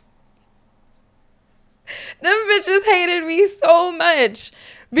bitches hated me so much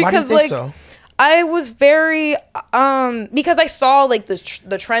because why do you think so? I was very because I saw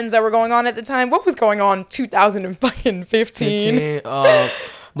the trends that were going on at the time. What was going on 2015?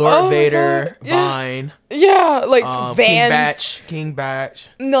 Lord Vader, Vine. Yeah, Vans. King Batch.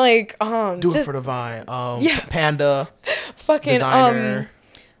 Do it for the Vine. Panda. Fucking Designer.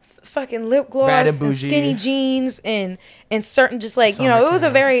 Fucking lip gloss Bad and and Bougie. skinny jeans and certain it was a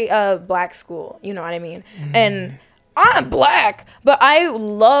very black school, you know what I mean? And I'm black, but I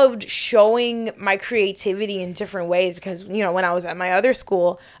loved showing my creativity in different ways because, when I was at my other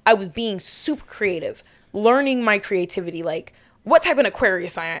school, I was being super creative, learning my creativity, what type of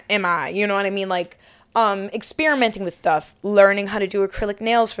Aquarius am I? You know what I mean? experimenting with stuff, learning how to do acrylic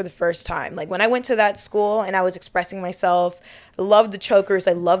nails for the first time. Like when I went to that school and I was expressing myself, I loved the chokers,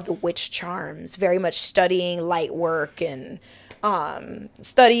 I loved the witch charms, very much studying light work and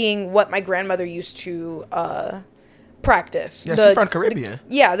studying what my grandmother used to practice. Yeah, she's from Caribbean.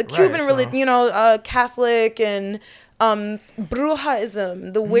 The Cuban so. religion, Catholic and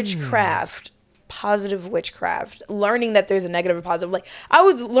brujaism, the witchcraft. Positive witchcraft, learning that there's a negative and positive. Like I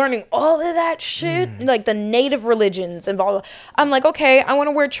was learning all of that shit, like the native religions and blah, blah. I'm like, okay, I want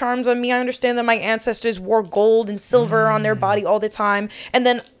to wear charms on me. I understand that my ancestors wore gold and silver on their body all the time. And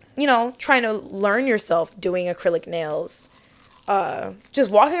then, trying to learn yourself doing acrylic nails.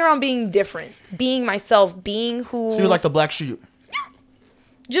 Just walking around being different, being myself, being who. So you're like the black sheep.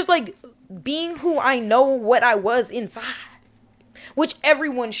 Just like being who I know what I was inside. Which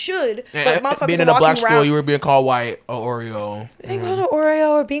everyone should, but motherfuckers being in a walking black around, school, you were being called white or Oreo. Being called an Oreo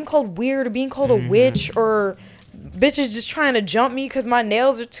or being called weird or being called a witch or bitches just trying to jump me because my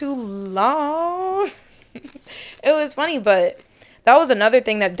nails are too long. It was funny, but that was another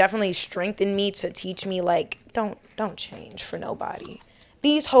thing that definitely strengthened me to teach me, like, don't change for nobody.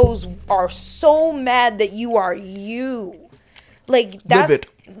 These hoes are so mad that you are you. Like, that's... Livid.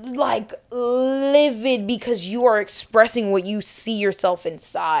 Like livid because you are expressing what you see yourself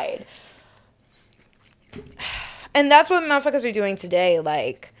inside. And that's what motherfuckers are doing today.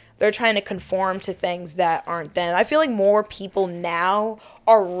 Like they're trying to conform to things that aren't them. I feel like more people now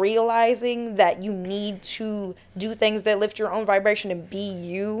are realizing that you need to do things that lift your own vibration and be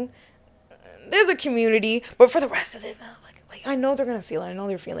you. There's a community, but for the rest of them, like I know they're gonna feel it. I know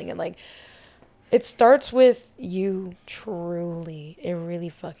they're feeling it. Like it starts with you, truly. It really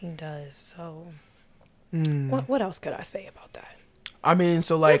fucking does. So, what else could I say about that? I mean,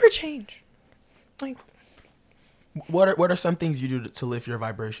 so like... Never change. Like... What are some things you do to lift your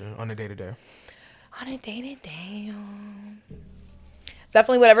vibration on a day-to-day? On a day-to-day...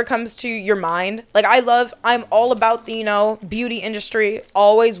 Definitely whatever comes to your mind. Like, I'm all about the, beauty industry.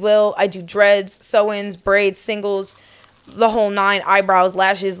 Always will. I do dreads, sew-ins, braids, singles... the whole 9, eyebrows,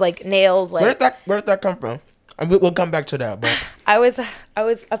 lashes, like nails. Like where did that come from? We'll come back to that. But I was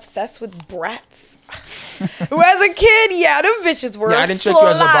obsessed with brats. Who as a kid, them bitches were. I didn't check you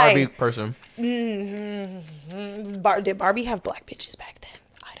as a Barbie person. Did Barbie have black bitches back then?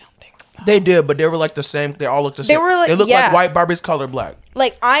 I don't think so. They did, but they were like the same. They all looked the same. They looked like white Barbies colored black.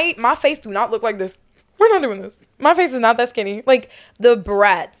 Like my face do not look like this. We're not doing this. My face is not that skinny. Like the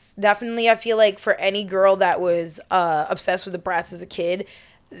brats, definitely. I feel like for any girl that was obsessed with the brats as a kid,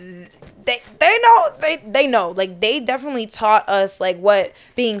 they know. Like they definitely taught us like what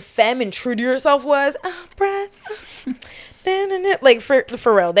being femme and true to yourself was. Brats, like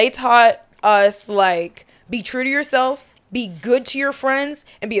for real. They taught us like be true to yourself, be good to your friends,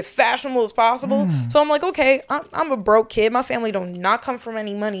 and be as fashionable as possible. So I'm like, okay, I'm a broke kid. My family do not come from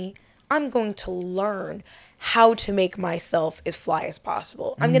any money. I'm going to learn how to make myself as fly as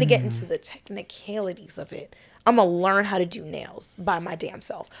possible. I'm going to get into the technicalities of it. I'm going to learn how to do nails by my damn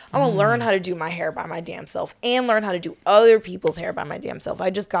self. I'm going to learn how to do my hair by my damn self and learn how to do other people's hair by my damn self.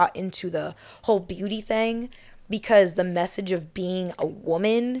 I just got into the whole beauty thing because the message of being a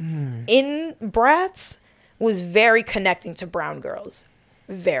woman in Bratz was very connecting to brown girls.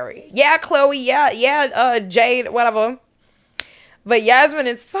 Very. Yeah, Chloe. Yeah, Jade, whatever. But Yasmin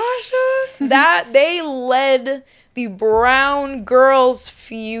and Sasha, that they led the brown girls'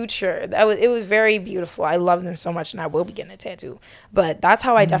 future. It was very beautiful. I love them so much, and I will be getting a tattoo. But that's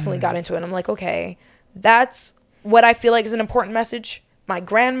how I definitely got into it. I'm like, okay, that's what I feel like is an important message. My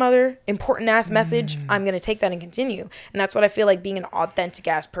grandmother, important ass message. I'm gonna take that and continue. And that's what I feel like being an authentic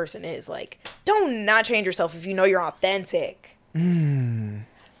ass person is. Like, don't not change yourself if you know you're authentic. Do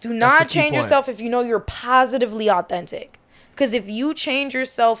not change yourself if you know you're positively authentic. Because if you change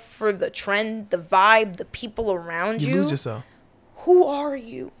yourself for the trend, the vibe, the people around you, you lose yourself. Who are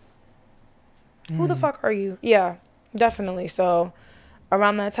you? Who the fuck are you? Yeah, definitely. So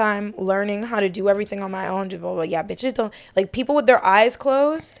around that time, learning how to do everything on my own. Yeah, bitches don't like people with their eyes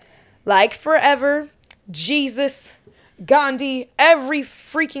closed. Like forever, Jesus, Gandhi, every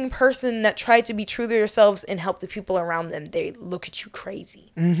freaking person that tried to be true to themselves and help the people around them, they look at you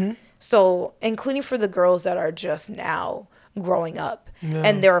crazy. So, including for the girls that are just now growing up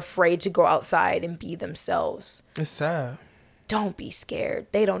and they're afraid to go outside and be themselves. It's sad. Don't be scared.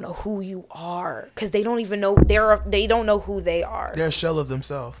 They don't know who you are because they don't even know they don't know who they are. They're a shell of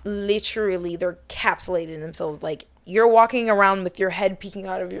themselves. Literally, they're capsulated in themselves. Like you're walking around with your head peeking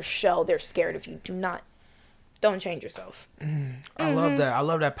out of your shell. They're scared of you. Don't change yourself. I love that. I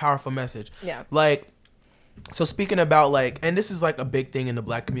love that powerful message. Yeah. Like, so speaking about like, and this is like a big thing in the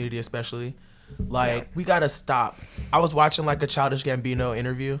black community, especially, Like, we gotta stop. I was watching like a Childish Gambino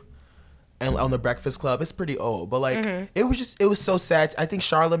interview and on the Breakfast Club. It's pretty old, but like it was so sad. I think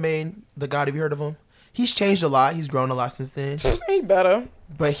Charlemagne, the God, have you heard of him? He's changed a lot. He's grown a lot since then. He better.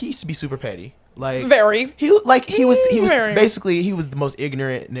 But he used to be super petty. Like Very. He was Very. basically he was the most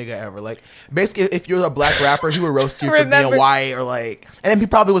ignorant nigga ever. Like basically if you're a black rapper, he would roast you for being white or like, and then he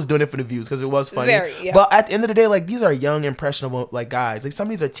probably was doing it for the views because it was funny. Very, yeah. But at the end of the day, like these are young, impressionable like guys. Like some of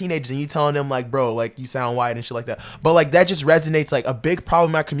these are teenagers and you telling them like, bro, like you sound white and shit like that. But like that just resonates. Like a big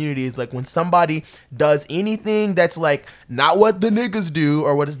problem in my community is like when somebody does anything that's like not what the niggas do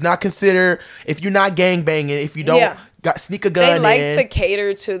or what is not considered, if you're not gang banging, if you don't sneak a gun they like in. to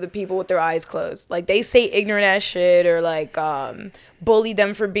cater to the people with their eyes closed. Like they say ignorant ass shit or like bully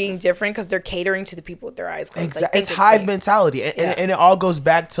them for being different because they're catering to the people with their eyes closed. Exactly. Like, it's hive mentality, and it all goes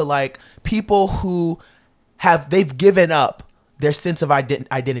back to like people who they've given up their sense of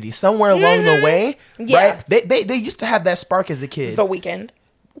identity somewhere along the way. Right? They used to have that spark as a kid. The Weeknd.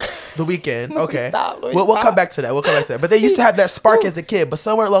 The Weeknd, okay. We'll come back to that. But they used to have that spark as a kid, but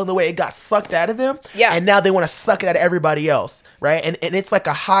somewhere along the way it got sucked out of them. Yeah. And now they want to suck it out of everybody else, right? And it's like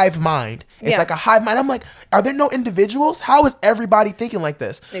a hive mind. It's like a hive mind. I'm like, are there no individuals? How is everybody thinking like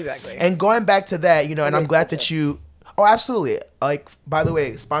this? Exactly. And going back to that, you know, and I'm glad that you. Oh, absolutely. Like, by the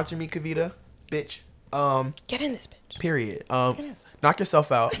way, sponsor me, Kavita, bitch. Get in this bitch. Period. Knock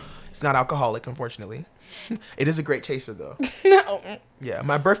yourself out. It's not alcoholic, unfortunately. It is a great chaser though. No. Yeah,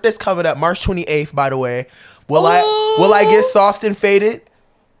 my birthday's coming up March 28th, by the way. Will I get sauced and faded?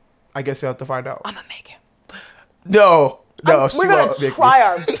 I guess you have to find out. I'm gonna make him. No, we're gonna try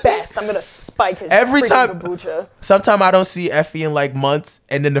our best. I'm gonna spike his every time. kombucha. Sometime I don't see Effy in like months,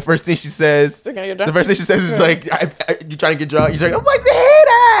 and then the first thing she says, is like, "You trying to get drunk?" You're like, "I'm like the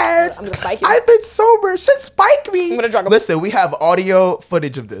haters." I'm gonna spike you. I've been sober. Should spike me. I'm gonna drunk. Listen, we have audio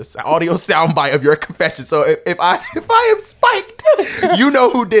footage of this, audio soundbite of your confession. So if I am spiked, you know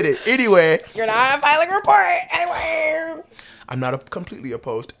who did it. Anyway, you're not filing a report anyway. I'm not completely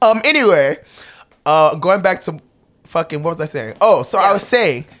opposed. Anyway, going back to. Fucking, what was I saying? Oh, so I was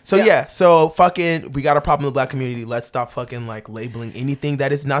saying, so fucking, we got a problem in the black community. Let's stop fucking like labeling anything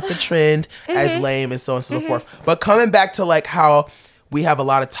that is not the trend as lame and so on and so forth. But coming back to like how we have a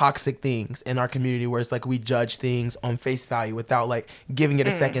lot of toxic things in our community where it's like we judge things on face value without like giving it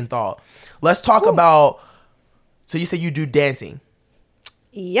a second thought. Let's talk about, so you say you do dancing.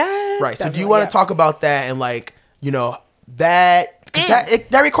 Yes. Right. So do you want to talk about that and like, you know, that... Because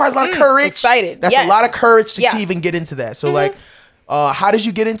that requires a lot of courage. Excited. That's a lot of courage to even get into that. So like, how did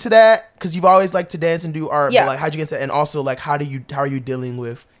you get into that? Because you've always liked to dance and do art. But like, how'd you get into that? And also like, how are you dealing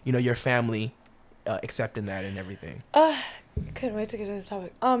with, you know, your family accepting that and everything? Couldn't wait to get to this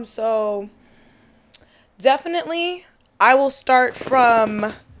topic. So definitely I will start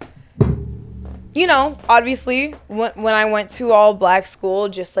from, you know, obviously when I went to all black school,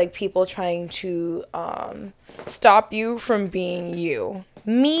 just like people trying to stop you from being you.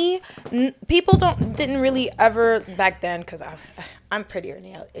 People didn't really ever back then, because I'm prettier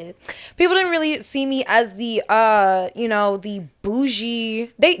now. People didn't really see me as the you know, the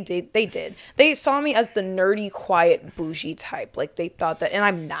bougie. They did. They saw me as the nerdy, quiet, bougie type. Like they thought that, and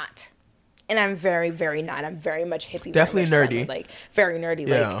I'm not. And I'm very, very not. I'm very much hippie. Definitely nerdy. Like very nerdy.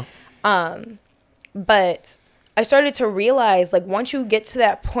 Yeah. Like but I started to realize, like, once you get to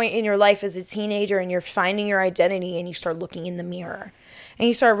that point in your life as a teenager and you're finding your identity and you start looking in the mirror and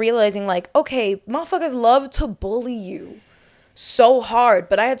you start realizing, like, okay, motherfuckers love to bully you so hard,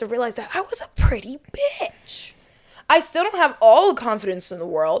 but I had to realize that I was a pretty bitch. I still don't have all the confidence in the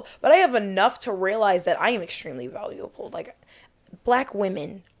world, but I have enough to realize that I am extremely valuable. Like, black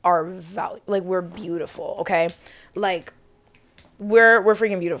women are like, we're beautiful, okay? Like, we're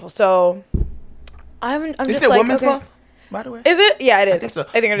freaking beautiful. So I'm just like, Women's Month, by the way? Is it? Yeah, it is. I think so.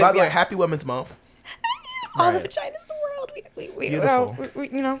 I think it is. By the way, Happy Women's Month. All the vaginas in the world. We beautiful. We,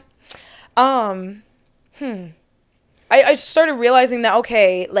 you know. I started realizing that,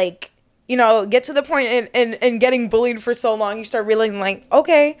 okay, like, you know, get to the point in getting bullied for so long, you start realizing, like,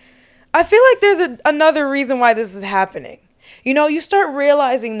 okay, I feel like there's another reason why this is happening. You know, you start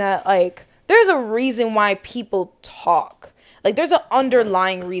realizing that, like, there's a reason why people talk. Like, there's an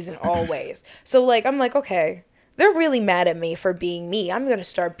underlying reason always. So, like, I'm like, okay, they're really mad at me for being me. I'm going to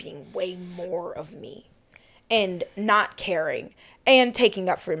start being way more of me and not caring and taking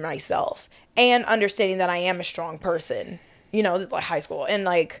up for myself and understanding that I am a strong person, you know, like high school. And,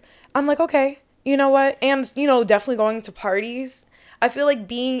 like, I'm like, okay, you know what? And, you know, definitely going to parties. I feel like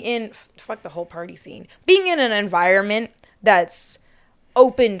being in, fuck the whole party scene, being in an environment that's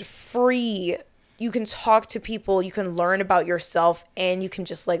opened free, you can talk to people, you can learn about yourself, and you can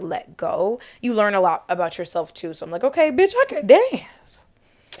just like let go. You learn a lot about yourself too. So I'm like, okay, bitch, I can dance.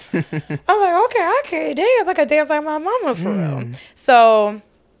 I'm like, okay, I can dance. I can dance like my mama for real. So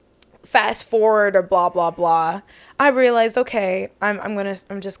fast forward or blah blah blah, I realized, okay,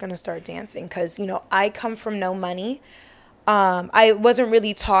 I'm just gonna start dancing because, you know, I come from no money. I wasn't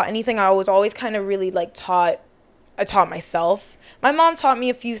really taught anything. I was always kind of really like I taught myself. My mom taught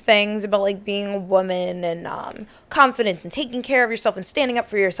me a few things about like being a woman and confidence and taking care of yourself and standing up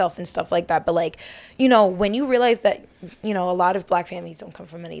for yourself and stuff like that. But like, you know, when you realize that, you know, a lot of black families don't come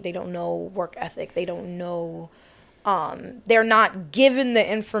from money, they don't know work ethic, they don't know, they're not given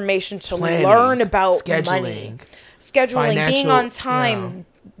the information to learn about scheduling, being on time,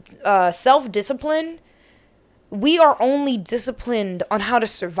 self-discipline. We are only disciplined on how to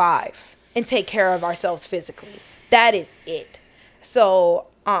survive and take care of ourselves physically. That is it. So,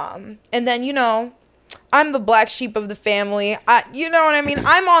 and then, you know, I'm the black sheep of the family. You know what I mean?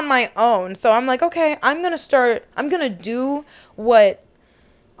 I'm on my own. So I'm like, okay, I'm going to do what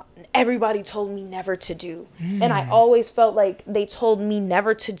everybody told me never to do. And I always felt like they told me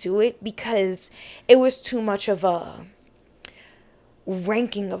never to do it because it was too much of a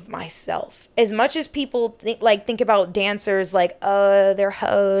ranking of myself. As much as people think about dancers like, they're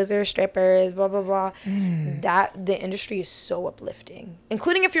hoes, they're strippers, blah blah blah, that the industry is so uplifting,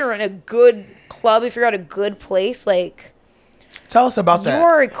 including if you're in a good club, if you're at a good place. Like, tell us about that.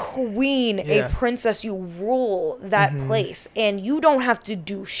 You're a queen, a princess, you rule that place, and you don't have to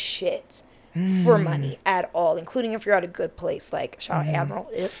do shit for money at all, including if you're at a good place. Like, shout out Admiral.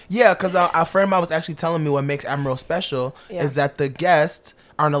 Yeah, because a friend of mine was actually telling me what makes Admiral special is that the guests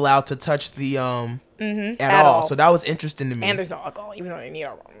aren't allowed to touch the at all. So that was interesting to me. And there's no alcohol, even though they need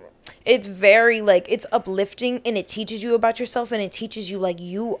alcohol. It's very like, it's uplifting, and it teaches you about yourself, and it teaches you like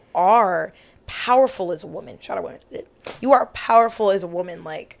you are powerful as a woman. Shout out women. You are powerful as a woman.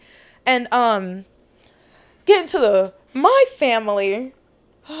 Like, and getting to my family.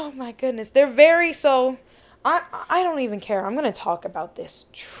 Oh my goodness. They're very, so I don't even care. I'm going to talk about this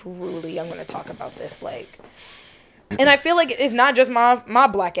truly. I'm going to talk about this like, and I feel like it's not just my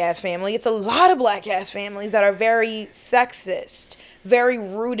black ass family. It's a lot of black ass families that are very sexist, very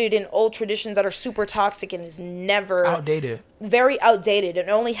rooted in old traditions that are super toxic and is never very outdated. It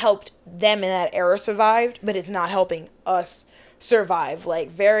only helped them in that era survived, but it's not helping us survive.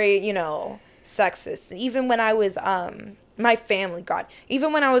 Like, very, you know, sexist. Even when I was, my family, God,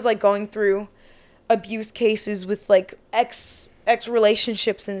 even when I was like going through abuse cases with like ex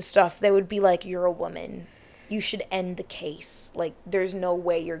relationships and stuff, they would be like, you're a woman, you should end the case. Like, there's no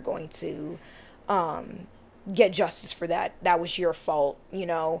way you're going to get justice for that. That was your fault. You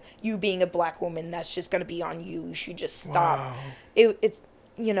know, you being a black woman, that's just going to be on you. You should just stop. Wow. It's,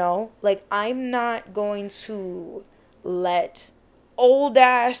 you know, like, I'm not going to let old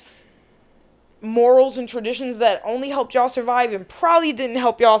ass morals and traditions that only helped y'all survive and probably didn't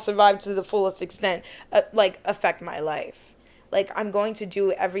help y'all survive to the fullest extent, like, affect my life. Like, I'm going to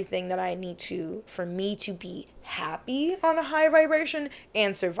do everything that I need to for me to be happy on a high vibration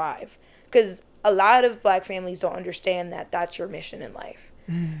and survive. Because a lot of black families don't understand that that's your mission in life.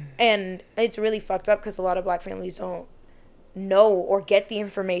 And it's really fucked up because a lot of black families don't know or get the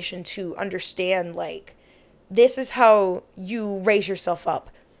information to understand, like, this is how you raise yourself up.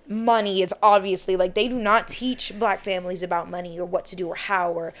 Money is obviously, like, they do not teach black families about money or what to do or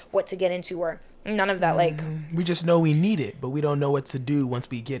how or what to get into or none of that. Like, we just know we need it, but we don't know what to do once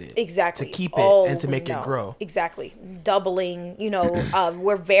we get it. Exactly. To keep it and to make it grow. Exactly. Doubling, you know,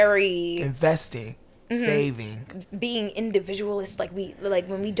 we're very investing, saving, being individualist. Like,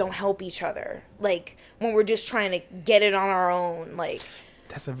 when we don't help each other, like when we're just trying to get it on our own, like,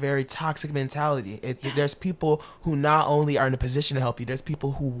 that's a very toxic mentality. There's people who not only are in a position to help you, there's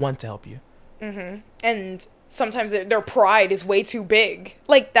people who want to help you. And sometimes their pride is way too big.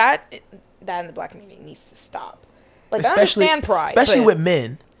 Like, that in the black community needs to stop. Like, I understand pride. Especially with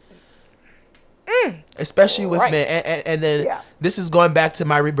men. Especially with men. And then this is going back to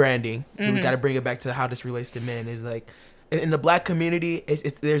my rebranding. So we got to bring it back to how this relates to men. Is like, in the black community,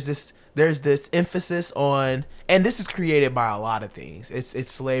 there's this emphasis on, and this is created by a lot of things.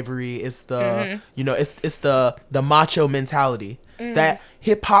 It's slavery. It's the you know, it's the macho mentality that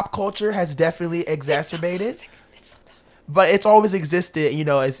hip hop culture has definitely exacerbated. It's so toxic. But it's always existed. You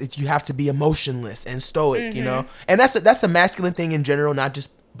know, it's you have to be emotionless and stoic. You know, and that's a masculine thing in general, not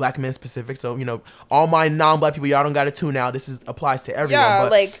just black men specific. So, you know, all my non-black people, y'all don't got to tune out. This applies to everyone. Yeah,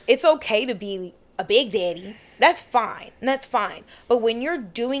 but like, it's okay to be a big daddy. That's fine. But when you're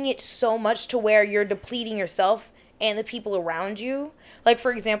doing it so much to where you're depleting yourself and the people around you. Like,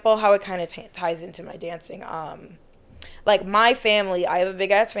 for example, how it kind of ties into my dancing. Like, my family, I have a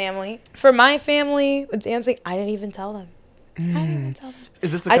big-ass family. For my family with dancing, I didn't even tell them. I didn't even tell them.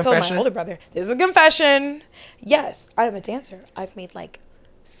 Is this the I confession? told my older brother, this is a confession. Yes, I'm a dancer. I've made like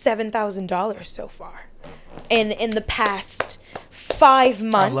 $7,000 so far. And in the past 5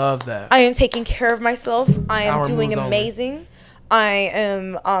 months, I love that. I am taking care of myself. I am Power doing moves only. amazing. I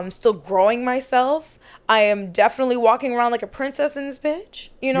am still growing myself. I am definitely walking around like a princess in this bitch.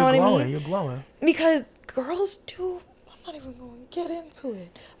 You know what I mean? You're glowing. Because girls do. I'm not even going to get into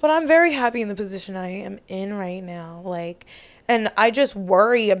it. But I'm very happy in the position I am in right now. Like, and I just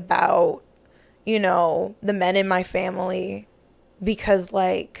worry about, you know, the men in my family because,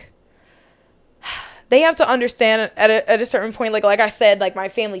 like, they have to understand at a certain point, like I said, like, my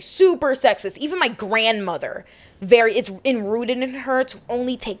family's super sexist. Even my grandmother, it's rooted in her to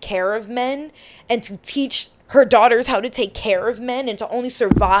only take care of men and to teach her daughters how to take care of men and to only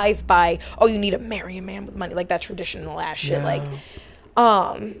survive by, oh, you need to marry a man with money, like that traditional ass shit. Yeah.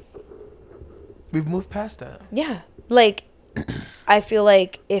 Like, we've moved past that. yeah, like, I feel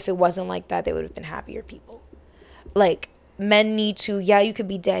like if it wasn't like that, they would have been happier people. Like, men need to, yeah, you could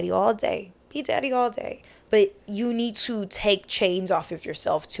be daddy all day, but you need to take chains off of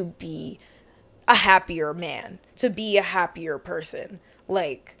yourself to be a happier man, to be a happier person.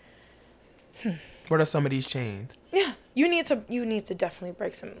 Like, What are some of these chains? yeah, you need to definitely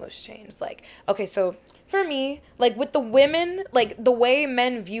break some of those chains. Like, okay, so for me, like with the women, like the way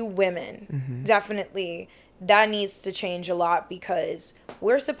men view women, definitely that needs to change a lot because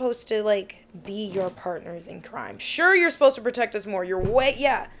we're supposed to like be your partners in crime. Sure, you're supposed to protect us more.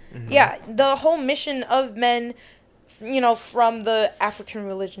 Yeah. The whole mission of men, you know, from the African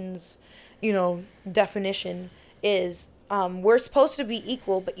religions, you know, definition is we're supposed to be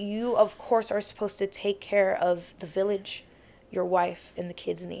equal, but you, of course, are supposed to take care of the village, your wife, and the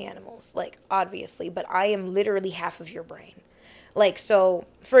kids and the animals. Like, obviously, but I am literally half of your brain. Like, so,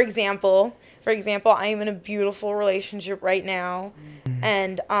 for example, I am in a beautiful relationship right now,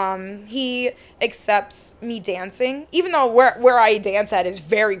 and he accepts me dancing, even though where I dance at is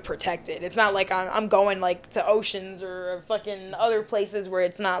very protected. It's not like I'm going, like, to oceans or fucking other places where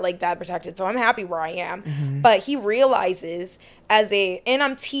it's not, like, that protected, so I'm happy where I am. But he realizes and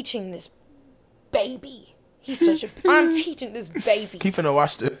I'm teaching this baby. I'm teaching this baby. Keep finna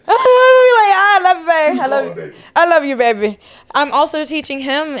watch this. I love you, baby. I love you, baby. I'm also teaching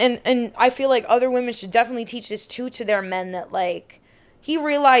him, and I feel like other women should definitely teach this too to their men, that like he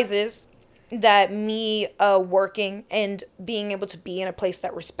realizes that me working and being able to be in a place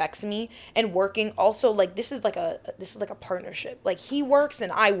that respects me and working also, like this is like a partnership. Like he works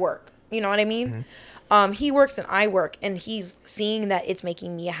and I work. You know what I mean? He works and I work, and he's seeing that it's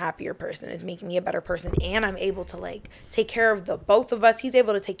making me a happier person. It's making me a better person, and I'm able to like take care of the both of us. He's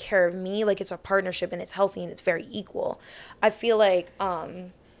able to take care of me. Like it's a partnership, and it's healthy, and it's very equal. I feel like,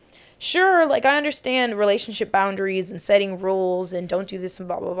 sure, like I understand relationship boundaries and setting rules and don't do this and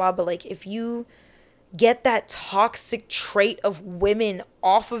blah blah blah. But like if you get that toxic trait of women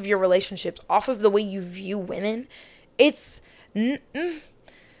off of your relationships, off of the way you view women, it's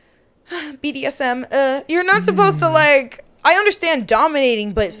BDSM. You're not supposed to like, I understand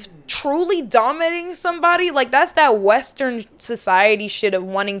dominating, but truly dominating somebody, like that's that Western society shit of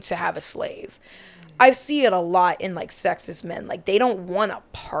wanting to have a slave. I see it a lot in like sexist men. Like they don't want a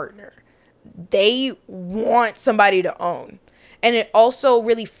partner. They want somebody to own. And it also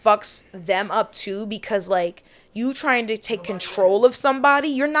really fucks them up too, because like you trying to take control of somebody,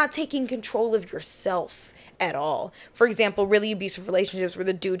 you're not taking control of yourself at all. For example, really abusive relationships where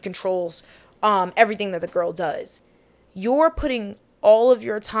the dude controls everything that the girl does. You're putting all of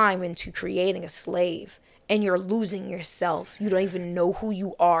your time into creating a slave, and you're losing yourself. You don't even know who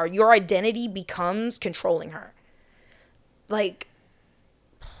you are. Your identity becomes controlling her. Like,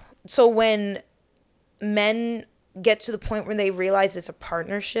 so when men get to the point where they realize it's a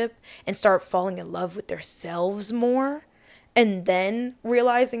partnership and start falling in love with themselves more, and then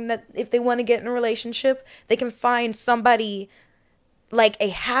realizing that if they want to get in a relationship, they can find somebody like a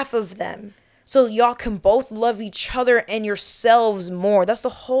half of them. So y'all can both love each other and yourselves more. That's the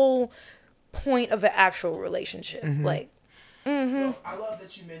whole point of an actual relationship. Like, So I love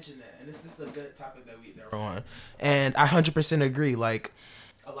that you mentioned that. And this is a good topic that we're on. And I 100% agree. Like,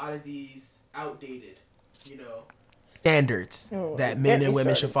 a lot of these outdated, you know, standards that men and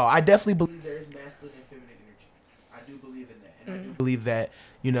women should follow. I definitely believe there is masculine and feminine energy. I do believe in that. And I do believe that,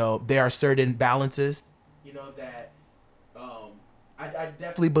 you know, there are certain balances, you know, that I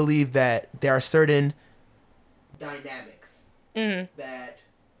definitely believe that there are certain dynamics that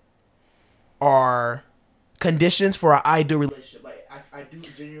are conditions for an ideal relationship. Like I do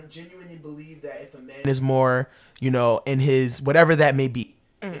genuinely believe that if a man is more, in his whatever that may be,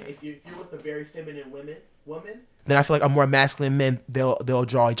 if you're with a very feminine woman, then I feel like a more masculine men they'll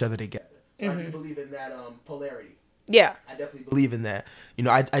draw each other together. So I do believe in that polarity. Yeah, I definitely believe in that.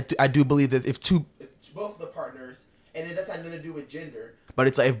 I do believe that if both of the partners, and it doesn't have nothing to do with gender, but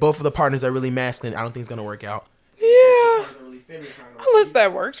it's like if both of the partners are really masculine, I don't think it's gonna work out. Yeah. Unless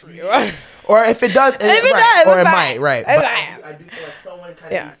that works for you. Or if it does, or it might, right. But I do feel like someone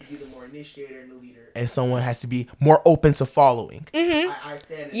kind of needs to be the more initiator and the leader, and someone has to be more open to following. I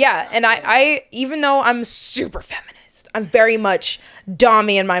stand. Yeah, and I even though I'm super feminist, I'm very much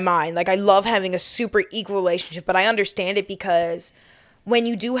dommy in my mind. Like I love having a super equal relationship, but I understand it because when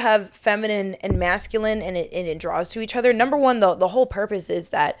you do have feminine and masculine and it draws to each other, number one, the whole purpose is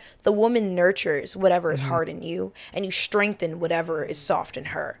that the woman nurtures whatever is hard in you and you strengthen whatever is soft in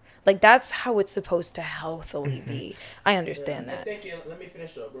her. Like that's how it's supposed to healthily be. I understand that. Let me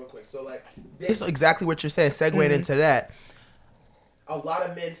finish up real quick. So like this is exactly what you're saying, segueing into that. A lot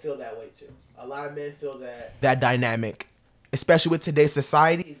of men feel that way too. A lot of men feel that dynamic, especially with today's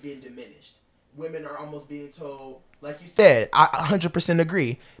society, is being diminished. Women are almost being told, like you said, I 100%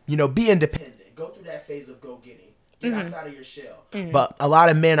 agree. Be independent. Go through that phase of go-getting. Get outside of your shell. But a lot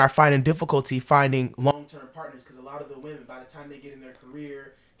of men are finding difficulty finding long-term partners because a lot of the women, by the time they get in their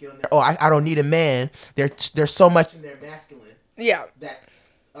career, I don't need a man. There's so much in their masculine. Yeah. That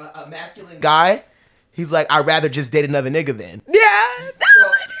a masculine guy, he's like, I'd rather just date another nigga then. Yeah.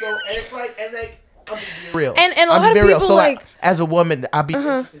 So and it's like, I'm just being real. And a lot of people So like, as a woman, I'd be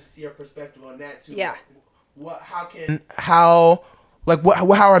interested to see your perspective on that too. Yeah. How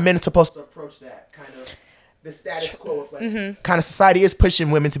are men supposed to approach that kind of the status quo of like kind of society is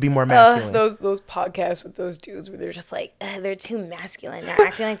pushing women to be more masculine? Those podcasts with those dudes where they're just like they're too masculine. They're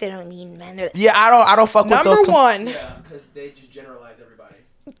acting like they don't need men. Yeah, I don't fuck with those. Number one. Yeah, because they just generalize everybody.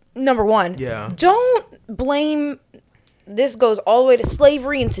 Number one. Yeah. Don't blame. This goes all the way to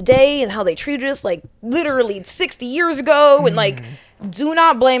slavery and today and how they treated us like literally 60 years ago and like do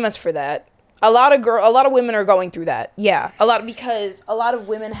not blame us for that. A lot of women are going through that. Yeah. Because a lot of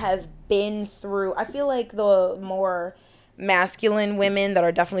women have been through, I feel like the more masculine women that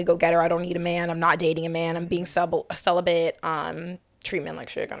are definitely go-getter, I don't need a man, I'm not dating a man, I'm being celibate, treat men like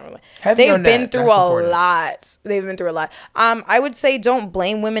shit, kind of really. They've been through a lot. They've been through a lot. I would say don't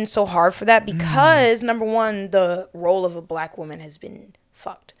blame women so hard for that because number one, the role of a black woman has been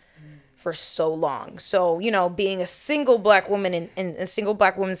fucked for so long. So, being a single black woman in a single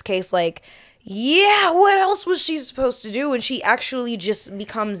black woman's case, like, yeah, what else was she supposed to do? And she actually just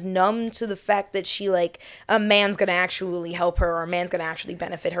becomes numb to the fact that she, like, a man's gonna actually help her or a man's gonna actually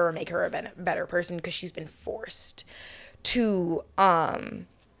benefit her or make her a better person because she's been forced to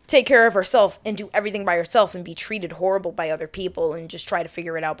take care of herself and do everything by herself and be treated horrible by other people and just try to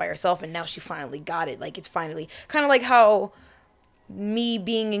figure it out by herself. And now she finally got it. Like, it's finally kind of like how me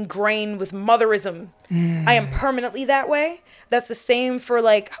being ingrained with motherism, I am permanently that way. That's the same for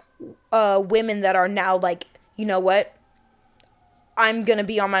like women that are now like, you know what, I'm gonna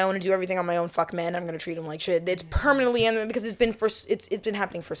be on my own and do everything on my own. Fuck men, I'm gonna treat them like shit. It's permanently in them because it's been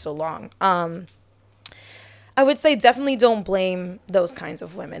happening for so long. I would say definitely don't blame those kinds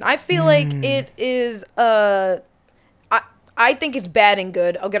of women. I feel like it is I think it's bad and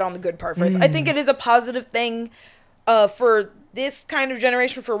good. I'll get on the good part first. I think it is a positive thing for this kind of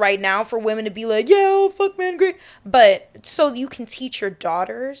generation, for right now, for women to be like, yeah, oh, fuck man, great. But so you can teach your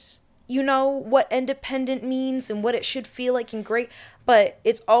daughters, what independent means and what it should feel like and great. But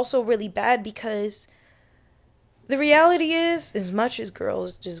it's also really bad because the reality is, as much as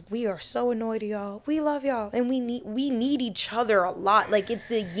girls, we are so annoyed at y'all. We love y'all and we need each other a lot. Like, it's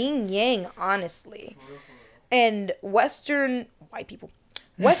the yin yang, honestly. And Western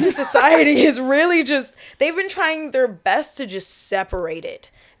society is really just, they've been trying their best to just separate it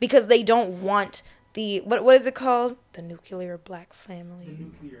because they don't want the, what is it called? The nuclear black family. The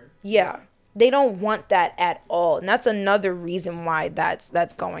nuclear. Yeah. They don't want that at all. And that's another reason why that's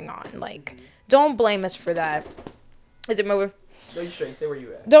going on. Like, don't blame us for that. Is it moving? No, you straight. Stay where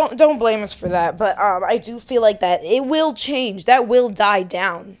you at. Don't blame us for that. But I do feel like that it will change. That will die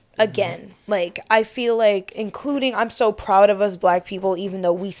down again. Like, I feel like, I'm so proud of us black people, even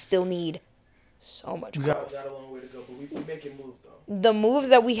though we still need so much growth. We got a long way to go, but we're making moves, though. The moves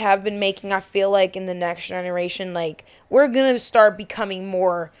that we have been making, I feel like in the next generation, like, we're going to start becoming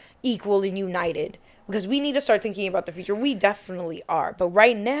more equal and united. Because we need to start thinking about the future. We definitely are. But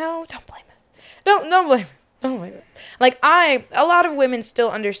right now, don't blame us. Don't blame us. Don't blame us. Like, a lot of women still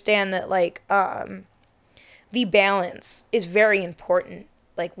understand that, like, the balance is very important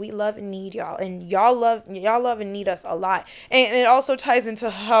Like, we love and need y'all, and y'all love and need us a lot. And it also ties into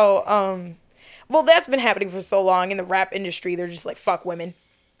how well, that's been happening for so long in the rap industry. They're just like, fuck women.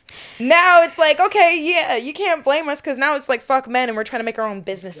 Now it's like, okay, yeah, you can't blame us, because now it's like, fuck men, and we're trying to make our own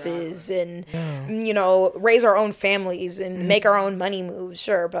businesses and you know, raise our own families and make our own money moves.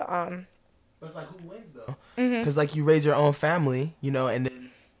 Sure, but it's like, who wins though? Because like, you raise your own family, you know, and then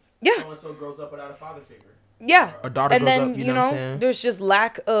so grows up without a father figure. Yeah. Or a daughter and grows then, up, you know what I'm saying? There's just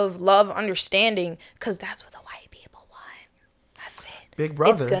lack of love, understanding, because that's what the white people want. That's it. Big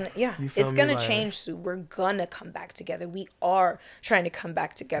brother. It's gonna change soon. We're gonna come back together. We are trying to come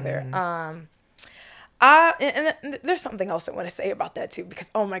back together. And there's something else I want to say about that too,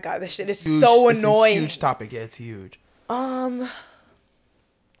 because oh my god, this shit is so annoying. It's a huge topic. Yeah, it's huge. I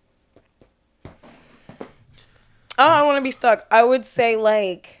want to be stuck. I would say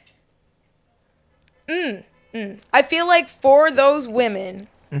like, I feel like for those women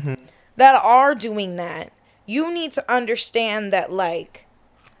that are doing that, you need to understand that, like,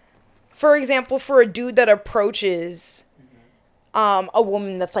 for example, for a dude that approaches a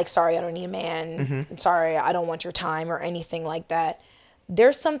woman that's like, sorry, I don't need a man. I'm sorry, I don't want your time or anything like that.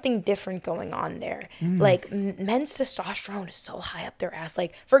 There's something different going on there. Like, men's testosterone is so high up their ass.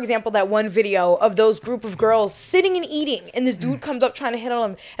 Like, for example, that one video of those group of girls sitting and eating, and this dude comes up trying to hit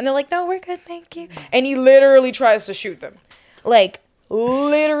on them, and they're like, no, we're good, thank you. And he literally tries to shoot them. Like,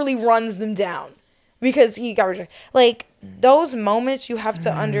 literally runs them down because he got rejected. Like, those moments you have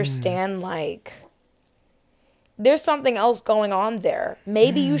to understand, like, there's something else going on there.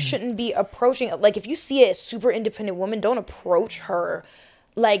 Maybe you shouldn't be approaching, like, if you see a super independent woman, don't approach her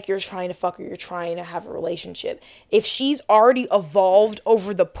like you're trying to fuck her, you're trying to have a relationship. If she's already evolved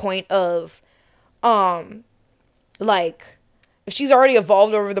over the point of, okay,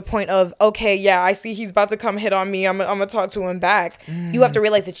 yeah, I see he's about to come hit on me, I'm gonna talk to him back. You have to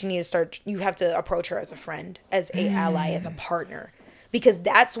realize that you have to approach her as a friend, as a ally, as a partner. Because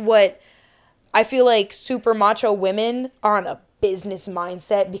that's what I feel like super macho women are on a business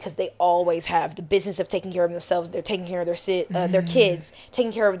mindset, because they always have the business of taking care of themselves. They're taking care of their kids,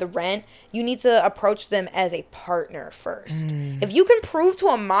 taking care of the rent. You need to approach them as a partner first. If you can prove to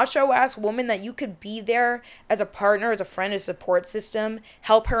a macho ass woman that you could be there as a partner, as a friend, as a support system,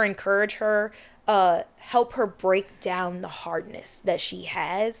 help her, encourage her, help her break down the hardness that she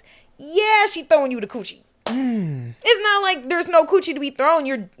has. Yeah, she throwing you the coochie. It's not like there's no coochie to be thrown.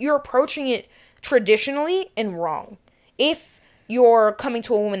 You're approaching it traditionally and wrong. If you're coming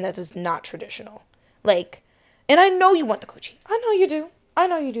to a woman that is not traditional, like, and I know you want the coochie. I know you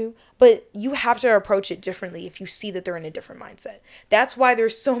do. But you have to approach it differently if you see that they're in a different mindset. That's why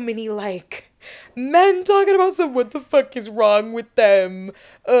there's so many, like, men talking about what the fuck is wrong with them,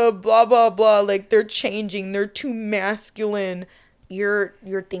 blah, blah, blah. Like, they're changing. They're too masculine. You're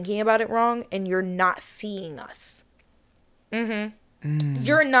thinking about it wrong, and you're not seeing us.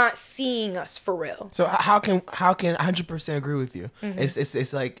 You're not seeing us for real. So how can 100% agree with you?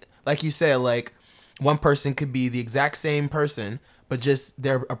 It's like you said, like, one person could be the exact same person, but just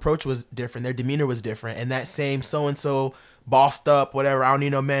their approach was different, their demeanor was different, and that same so and so bossed up, whatever, I don't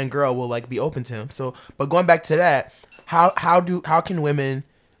need no man, girl, will like be open to him. So, but going back to that, how can women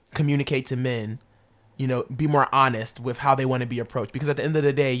communicate to men, you know, be more honest with how they want to be approached? Because at the end of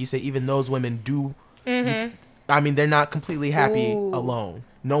the day, you say even those women do. I mean, they're not completely happy alone.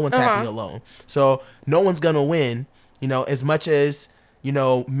 No one's happy alone. So no one's going to win, you know, as much as, you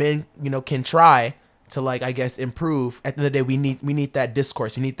know, men, you know, can try to, like, I guess, improve. At the end of the day, we need that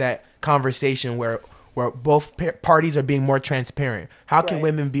discourse. We need that conversation where both parties are being more transparent. How can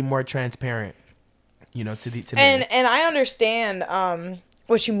women be more transparent, you know, to men? And I understand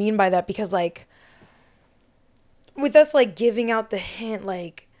what you mean by that, because, like, with us, like, giving out the hint,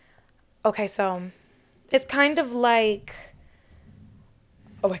 like, okay, so it's kind of like,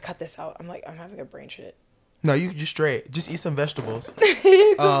 oh, I cut this out. I'm having a brain shit. No, you just straight. Just eat some vegetables.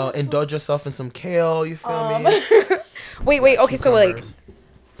 Indulge yourself in some kale. You feel me? Wait. Okay, so, like,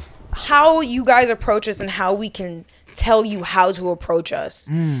 how you guys approach us and how we can tell you how to approach us.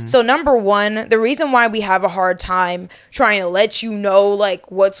 So number one, the reason why we have a hard time trying to let you know,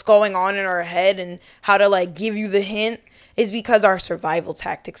 like, what's going on in our head and how to, like, give you the hint is because our survival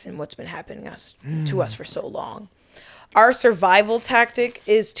tactics and what's been happening to us for so long. Our survival tactic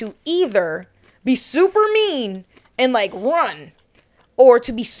is to either be super mean and, like, run, or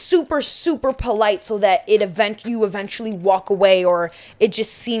to be super, super polite so that you eventually walk away, or it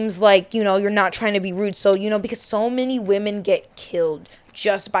just seems like, you know, you're not trying to be rude. So, you know, because so many women get killed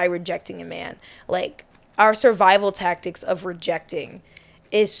just by rejecting a man. Like, our survival tactics of rejecting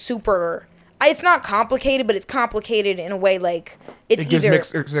is super it's not complicated, but it's complicated in a way like it gives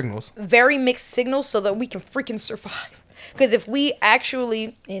mixed signals. Very mixed signals so that we can freaking survive. Because if we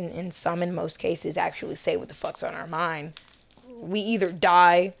actually, in most cases, actually say what the fuck's on our mind, we either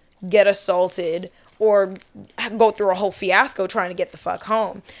die, get assaulted, or go through a whole fiasco trying to get the fuck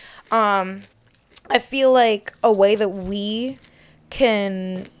home. I feel like a way that we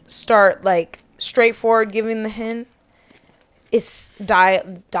can start like straightforward giving the hint is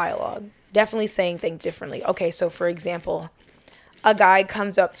dialogue. Definitely saying things differently. Okay, so for example, a guy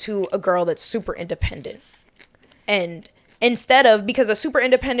comes up to a girl that's super independent. And instead of, because a super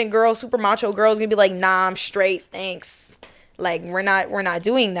independent girl, super macho girl is going to be like, nah, I'm straight, thanks. Like, we're not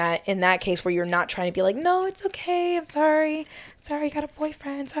doing that in that case where you're not trying to be like, no, it's okay, I'm sorry, I got a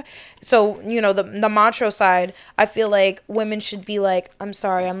boyfriend. Sorry. So, you know, the macho side, I feel like women should be like, I'm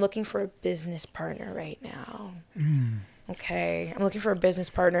sorry, I'm looking for a business partner right now. Okay, I'm looking for a business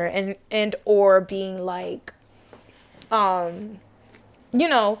partner, and or being like, you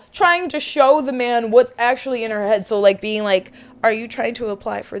know, trying to show the man what's actually in her head. So like being like, are you trying to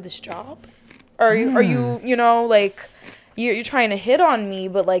apply for this job? Are you, you know, like you're trying to hit on me,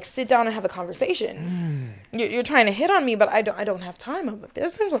 but like sit down and have a conversation. You're trying to hit on me, but I don't have time. I'm a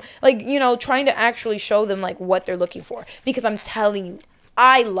business. Like, you know, trying to actually show them like what they're looking for, because I'm telling you,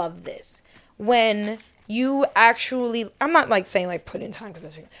 I love this when you actually, I'm not like saying like put in time,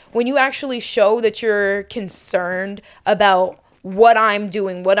 because when you actually show that you're concerned about what I'm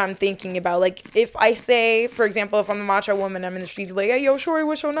doing, what I'm thinking about. Like if I say, for example, if I'm a macho woman, I'm in the streets like, hey, yo, shorty,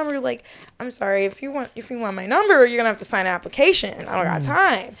 what's your number? You're like, I'm sorry, if you want my number, you're gonna have to sign an application. I don't got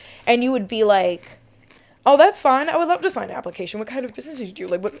time. And you would be like, oh, that's fine. I would love to sign an application. What kind of business do you do?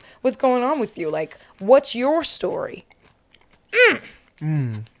 Like what's going on with you? Like, what's your story? I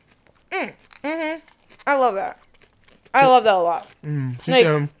love that. I love that a lot. She's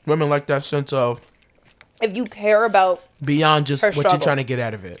saying women like that sense of, if you care about beyond just what struggle. you're trying to get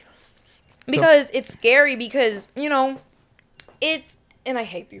out of it. Because it's scary, because, you know, and I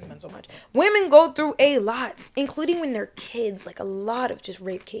hate these men so much. Women go through a lot, including when they're kids, like a lot of just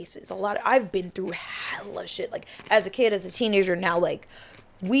rape cases. I've been through hella shit. Like as a kid, as a teenager, now like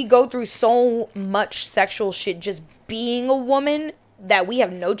we go through so much sexual shit just being a woman that we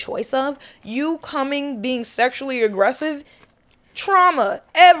have no choice of. You being sexually aggressive, trauma.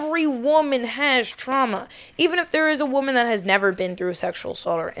 Every woman has trauma. Even if there is a woman that has never been through sexual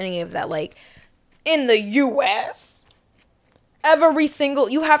assault or any of that, like in the US,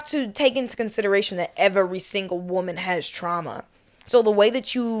 you have to take into consideration that every single woman has trauma. So the way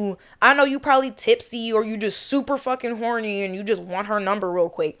that I know you probably tipsy or you just super fucking horny and you just want her number real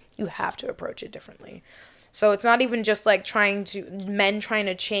quick, you have to approach it differently. So it's not even just like men trying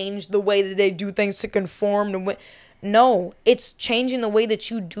to change the way that they do things to conform to no, it's changing the way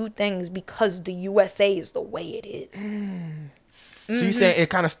that you do things because the USA is the way it is. So you say it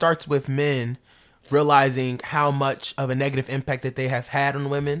kind of starts with men realizing how much of a negative impact that they have had on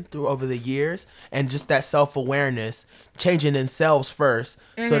women over the years, and just that self-awareness, changing themselves first,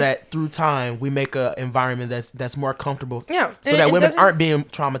 so that through time we make a environment that's more comfortable. Yeah, so that women aren't being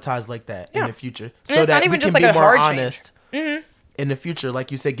traumatized like that in the future. So and that we can be more honest. In the future,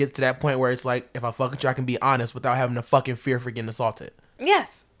 like you said, get to that point where it's like, if I fuck with you, I can be honest without having to fucking fear for getting assaulted.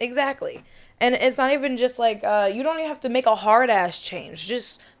 Yes, exactly. And it's not even just like, you don't even have to make a hard ass change.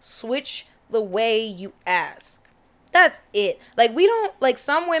 Just switch the way you ask. That's it. Like, we don't, like,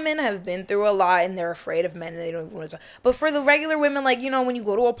 some women have been through a lot and they're afraid of men and they don't even want to talk. But for the regular women, like, you know, when you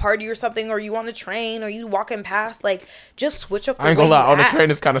go to a party or something, or you on the train, or you walking past, like, just switch up the way I ain't gonna lie, on the ask. train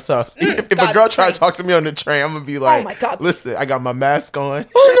is kind of sus. If a girl try to talk to me on the train, I'm gonna be like, oh my God, listen, I got my mask on.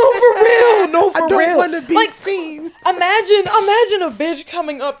 Oh, no, for real. I don't want to be seen. Imagine a bitch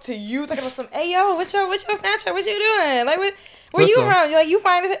coming up to you talking about some, hey, yo, what's your Snapchat? What you doing? Like, where you from? Like, you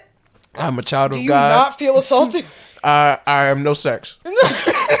find it? I'm a child of God. Do you not feel assaulted? I am no sex.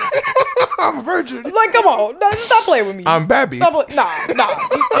 I'm a virgin. Like, come on. No, stop playing with me. I'm Babby. Nah.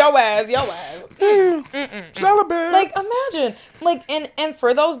 Yo ass. Celibate. Like, imagine. Like, and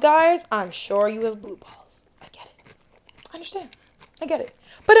for those guys, I'm sure you have blue balls. I get it. I understand. I get it.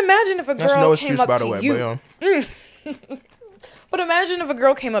 But imagine if a girl came up to you. But imagine if a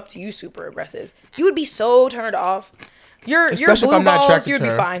girl came up to you super aggressive. You would be so turned off. Your blue balls, you'd be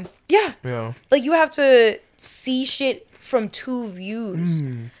fine. Yeah. Like, you have to see shit from two views.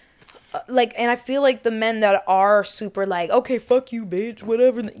 Like, and I feel like the men that are super like, okay, fuck you, bitch,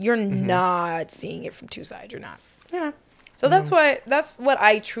 whatever, you're not seeing it from two sides. You're not. Yeah. So that's what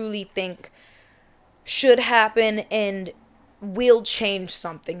I truly think should happen and will change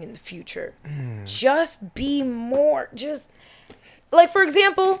something in the future. Just be more, like, for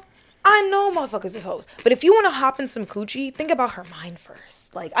example, I know motherfuckers is hoes. But if you want to hop in some coochie, think about her mind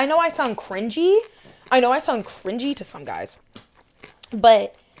first. Like, I know I sound cringy. To some guys.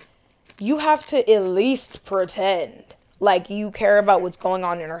 But you have to at least pretend like you care about what's going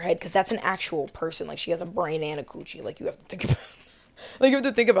on in her head, because that's an actual person. Like, she has a brain and a coochie. Like, you have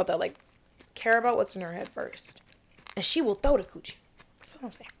to think about that. Like, care about what's in her head first. And she will throw the coochie. That's what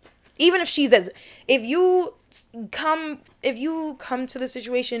I'm saying. Even if if you come to the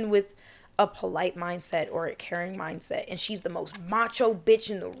situation with a polite mindset or a caring mindset, and she's the most macho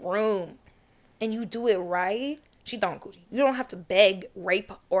bitch in the room, and you do it right, she throwing coochie. You don't have to beg,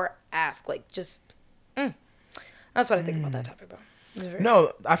 rape, or ask. Like, just, that's what I think about that topic, though.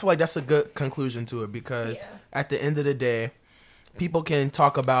 No, I feel like that's a good conclusion to it, because at the end of the day, people can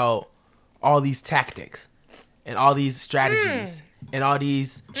talk about all these tactics and all these strategies and all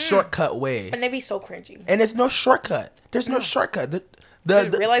these shortcut ways. And they be so cringy. And there's no shortcut. There's no shortcut.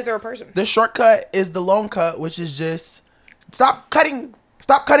 The realize they're a person. The shortcut is the long cut, which is just stop cutting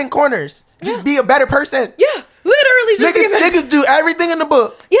corners. Just be a better person. Yeah. Literally just niggas do everything in the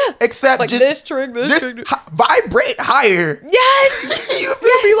book. Yeah. Except like just this trick. Vibrate higher. Yes. You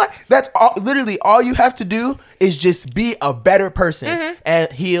feel me? Like, that's literally all you have to do is just be a better person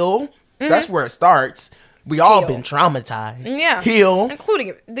and heal. That's where it starts. We all been traumatized. Yeah. Heal.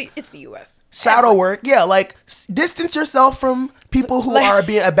 Including it's the US. Shadow work. Yeah. Like, distance yourself from people who are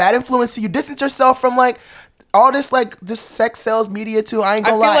being a bad influence to you. Distance yourself from, like, all this, like, this sex sells media too. I ain't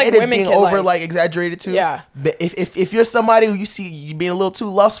gonna lie, it is being over, like, exaggerated too. Yeah. But if you're somebody who you see you being a little too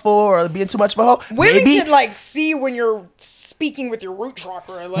lustful or being too much of a hoe, women can, like, see when you're speaking with your root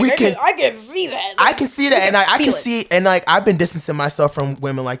chakra. Like, I can see that. Like, I can see that, and I can see, and, like, I've been distancing myself from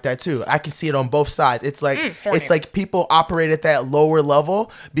women like that too. I can see it on both sides. It's like like people operate at that lower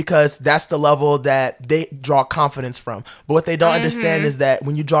level because that's the level that they draw confidence from. But what they don't understand is that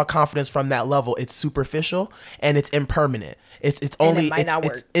when you draw confidence from that level, it's superficial. And it's impermanent. It's only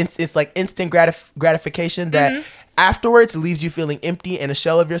it's like instant gratification that afterwards leaves you feeling empty and a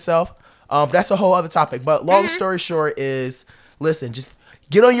shell of yourself. That's a whole other topic. But long story short is, listen, just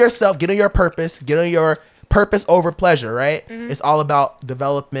get on yourself, get on your purpose, get on your purpose over pleasure, right? It's all about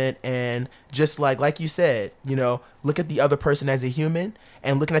development, and just like you said, you know, look at the other person as a human,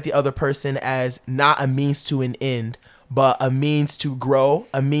 and looking at the other person as not a means to an end, but a means to grow,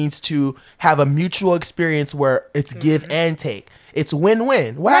 a means to have a mutual experience where it's give and take. It's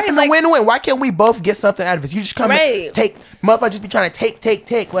win-win. What happened to win-win? Why can't we both get something out of it? You just come and take. Motherfucker just be trying to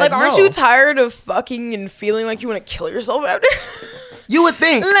take. Like, aren't you tired of fucking and feeling like you want to kill yourself after? You would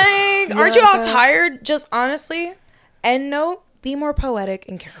think. Like, aren't you all tired? Just honestly, end note, be more poetic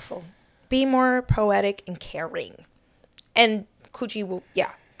and careful. Be more poetic and caring. And coochie will,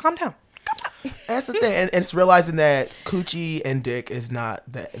 calm down. That's the thing, and it's realizing that coochie and dick is not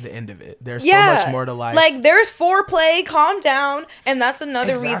the end of it. There's so much more to life. Like, there's foreplay, calm down, and that's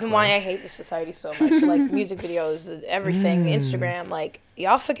another reason why I hate the society so much. Like, music videos, everything, Instagram, like,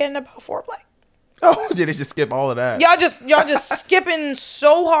 y'all forgetting about foreplay. Oh, did it just skip all of that? Y'all just skipping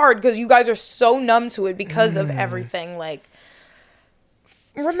so hard because you guys are so numb to it because of everything. Like,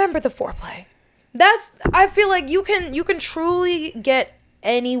 remember the foreplay. I feel like you can truly get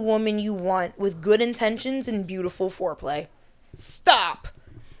any woman you want with good intentions and beautiful foreplay. Stop.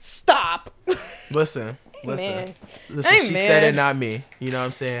 Listen. Amen. She said it, not me. You know what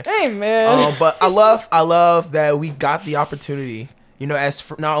I'm saying? Amen. But I love that we got the opportunity, you know, as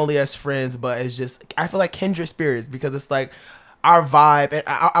not only as friends, but as just, I feel like kindred spirits, because it's like our vibe. And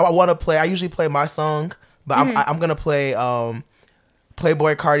I want to play. I usually play my song, but I'm gonna play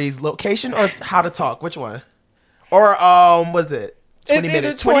Playboy Cardi's Location or How to Talk. Which one? Or was it 20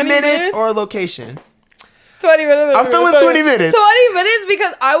 minutes? 20 minutes or Location? 20 minutes. I'm feeling 20 minutes. 20 minutes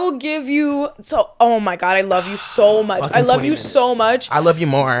because I will give you oh my God, I love you so much. I love you so much. I love you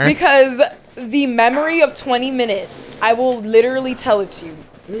more. Because the memory of 20 minutes, I will literally tell it to you.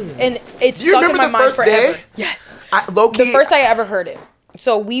 And it's stuck in my mind forever. Yes. The first day I ever heard it.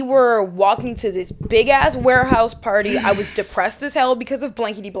 So we were walking to this big ass warehouse party. I was depressed as hell because of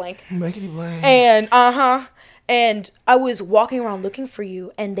blankety blank. And And I was walking around looking for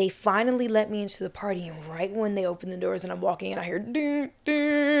you, and they finally let me into the party. And right when they opened the doors and I'm walking in, I hear doo,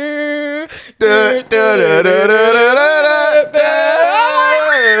 doo, doo, doo,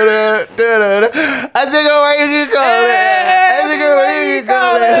 I think what you can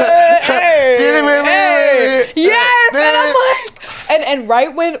call it. Yes, and I'm like, and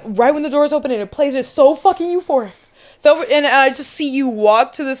right when the doors open and it plays, it's so fucking euphoric. So, and I just see you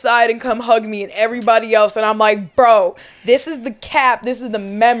walk to the side and come hug me and everybody else. And I'm like, bro, this is the cap. This is the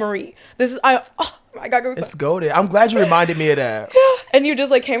memory. I got goosebumps. It's goated. I'm glad you reminded me of that. And you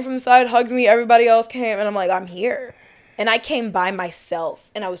just like came from the side, hugged me. Everybody else came, and I'm like, I'm here. And I came by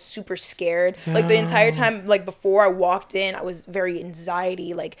myself, and I was super scared. Like the entire time, like before I walked in, I was very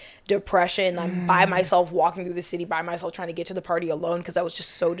anxiety, like depression. I'm by myself, walking through the city by myself, trying to get to the party alone because I was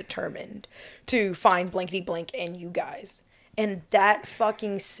just so determined to find blankety blank and you guys. And that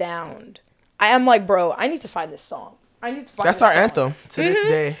fucking sound, I am like, bro, I need to find this song. That's our anthem to this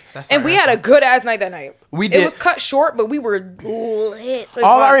day. And we had a good ass night that night. We did. It was cut short, but we were lit.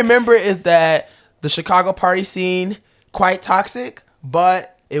 All I remember is that the Chicago party scene, quite toxic,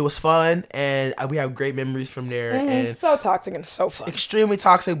 but it was fun, and we have great memories from there. And so toxic and so fun. Extremely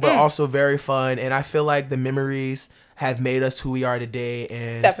toxic, but also very fun. And I feel like the memories have made us who we are today.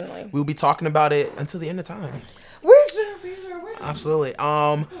 And definitely, we'll be talking about it until the end of time. Absolutely.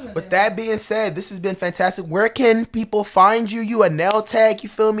 With that being said, this has been fantastic. Where can people find you? You a nail tech, you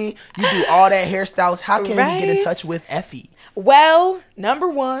feel me? You do all that hairstyles. How can we get in touch with Effy? Well, number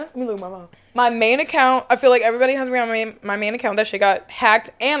one, let me look at my phone. My main account, I feel like everybody has me on my main account. That shit got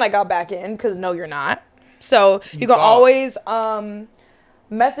hacked and I got back in because no, you're not. So you can always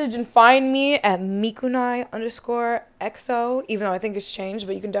message and find me at Mikunai_XO, even though I think it's changed,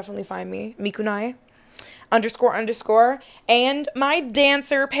 but you can definitely find me, Mikunai __ and my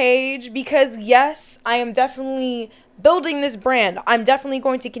dancer page, because yes, I am definitely building this brand. I'm definitely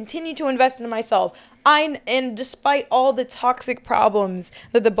going to continue to invest in myself. And despite all the toxic problems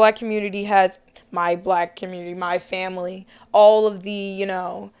that the black community has, my black community, my family, all of the,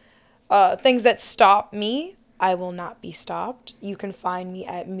 things that stop me, I will not be stopped. You can find me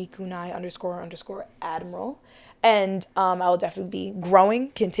at Mikunai __ Admiral. And I will definitely be growing,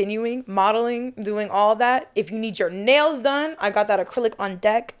 continuing, modeling, doing all that. If you need your nails done, I got that acrylic on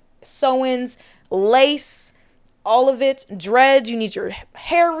deck. Sew-ins, lace, all of it. Dreads, you need your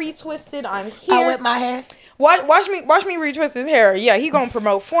hair retwisted. I'm here. I whip my hair. Watch me retwist his hair. Yeah, he gonna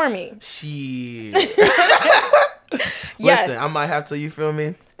promote for me. Shit. Yes. Listen, I might have to, you feel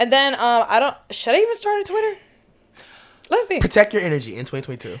me? And then should I even start a Twitter? Let's see. Protect your energy in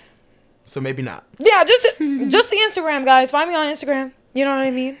 2022. So maybe not. Yeah, just the Instagram, guys. Find me on Instagram. You know what I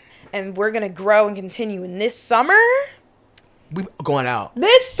mean? And we're going to grow and continue. And this summer, we going out.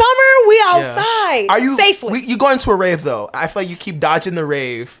 This summer, we outside. Are you safely? You going to a rave, though? I feel like you keep dodging the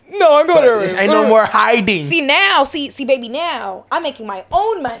rave. No, I'm going to a rave. Ain't no more hiding. See, now, baby, now, I'm making my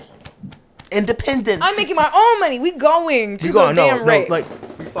own money. Independent. I'm making my own money. We going to the damn raves. No, like,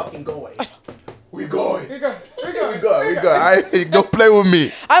 we fucking going. We going. We going. Don't play with me.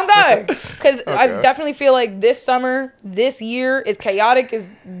 I'm going. Because I definitely feel like this summer, this year, as chaotic as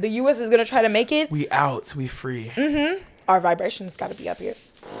the U.S. is going to try to make it. We out. We free. Mm-hmm. Our vibrations got to be up here.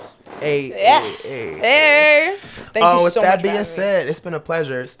 Hey. Thank you so much. With that being said, it's been a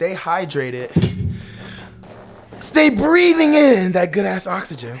pleasure. Stay hydrated. Stay breathing in that good ass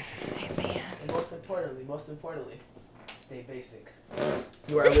oxygen. Amen. And most importantly, stay basic.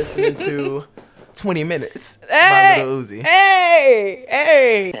 You are listening to 20 Minutes by Lil Uzi.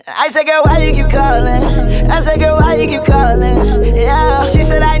 Hey. I said, girl, why you keep calling? Yeah. She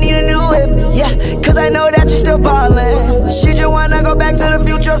said, I need a new whip. Yeah, cause I know that you're still ballin'. She just wanna go back to the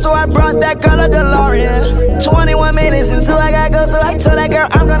future, so I brought that girl a DeLorean. 21 minutes until I gotta go, so I told that girl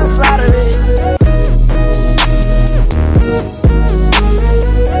I'm gonna slaughter it.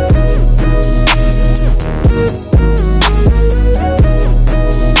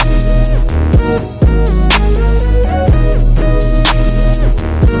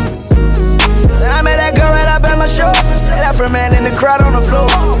 Man in the crowd on the floor.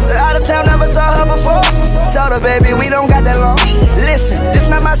 Out of town, never saw her before. Told her, baby, we don't got that long. Listen, this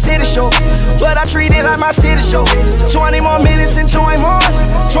not my city show, but I treat it like my city show. 20 more minutes into I'm on.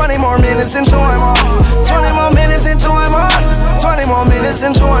 20 more minutes into I'm on. 20 more minutes into I'm on. 20 more minutes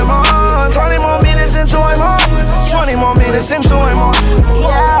into I'm on. 20 more minutes into I'm on. 20 more minutes into I'm on.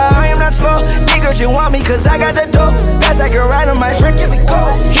 Yeah, I am not slow. Nigga, you want me cause I got the dope. Pass that girl right on my friend, give me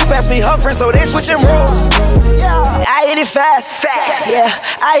go. He passed me her friend, so they switching roles. I hit it fast, yeah,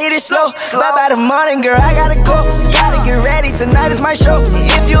 I hit it slow. Bye by the morning, girl, I gotta go. Gotta get ready, tonight is my show.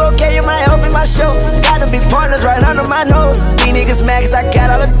 If you okay, you might help in my show. Gotta be partners right under my nose. These niggas mad cause I got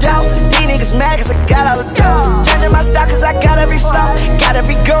all the dough. These niggas mad cause I got all the dough. Changing my style cause I got every flow. Not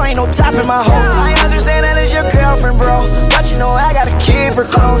every girl ain't no top in my hole. I understand that it's your girlfriend, bro, but you know I gotta keep her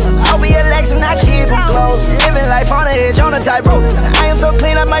close. I'll be your legs and I keep them close. Living life on the edge, on the tightrope. I am so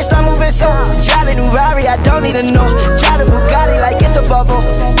clean, I might start moving so. Try the new Rari, I don't need to know. Try the Bugatti like it's a bubble.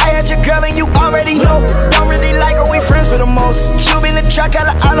 I had your girl and you already know. Don't really like her, we friends for the most. Cube in the truck, got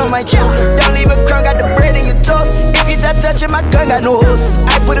all on my chip. Don't leave a crumb, got the bread in your toast. If you start touching my gun, got no host.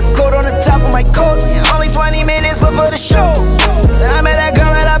 I put a coat on the top of my coat. Only 20 minutes before the show. I met that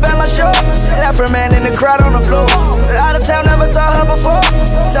girl right up at my show. Left her man in the crowd on the floor. Out of town, never saw her before.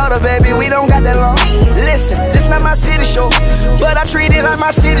 Told her, baby, we don't got that long. Listen, this not my city show, but I treat it like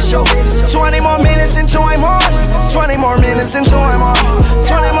my city show. 20 more minutes until I'm on. 20 more minutes until I'm on.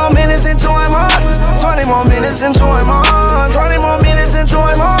 20 more minutes until I'm on. 20 more minutes until I'm on. 20 more minutes until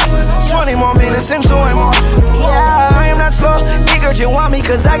I'm on. 20 more minutes until I'm on. Yeah, I am not slow. Niggas, you want me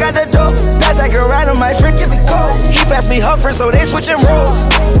cause I got the dope. Pass that girl right on my friend, give it cold. He passed me her friend, so they switching roles.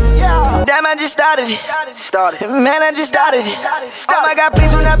 Damn, I just started it. Man, I just started it. Oh my God,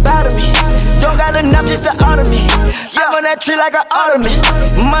 please do not bother me. Don't got enough just to honor me. I'm on that tree like an ottoman.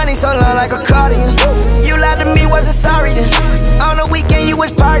 Money so long like a cardigan. You lied to me, wasn't sorry then. On the weekend you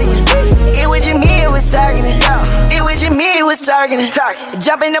was partying. It was you, me, it was targeting. It was you, me, it was targeting.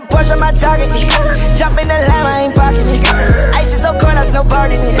 Jump in the Porsche, my target. Jump in the lamb, I ain't pocketing. Ice is so cold, I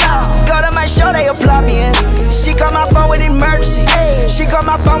snowboarding it. Go to my show, they applaud me in. She called my phone with emergency. She called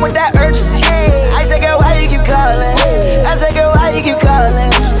my phone with that urgency. I said, girl, why you keep calling? I said, girl, why you keep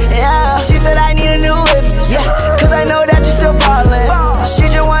calling? Yeah. She said, I need a new whip. Yeah, cause I know that you still ballin'. She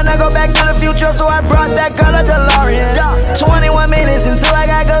just wanna go back to the future, so I brought that girl a DeLorean. 21 minutes until I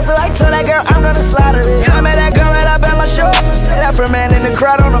gotta go, so I told that girl I'm gonna slaughter it. I met that girl right up at my show. Left her man in the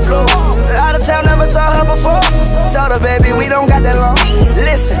crowd on the floor. Out of town, never saw her before. Told her, baby, we don't got that long.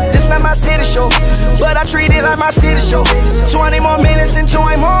 Listen, this not my city show, but I treat it like my city show. 20 more minutes until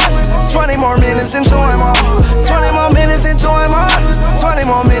I'm on. 20 more minutes until I'm on. 20 more minutes until I'm on. 20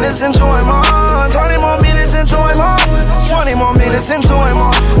 more minutes until I'm on. 20 more minutes until I'm on. 20 more minutes until I'm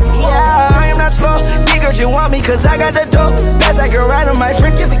on. Yeah, I am not slow. Niggas, you want me cause I got the dope. Pass that girl right on my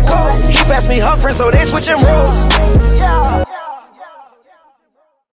friend, give it cold. He passed me her friend, so they switching roles.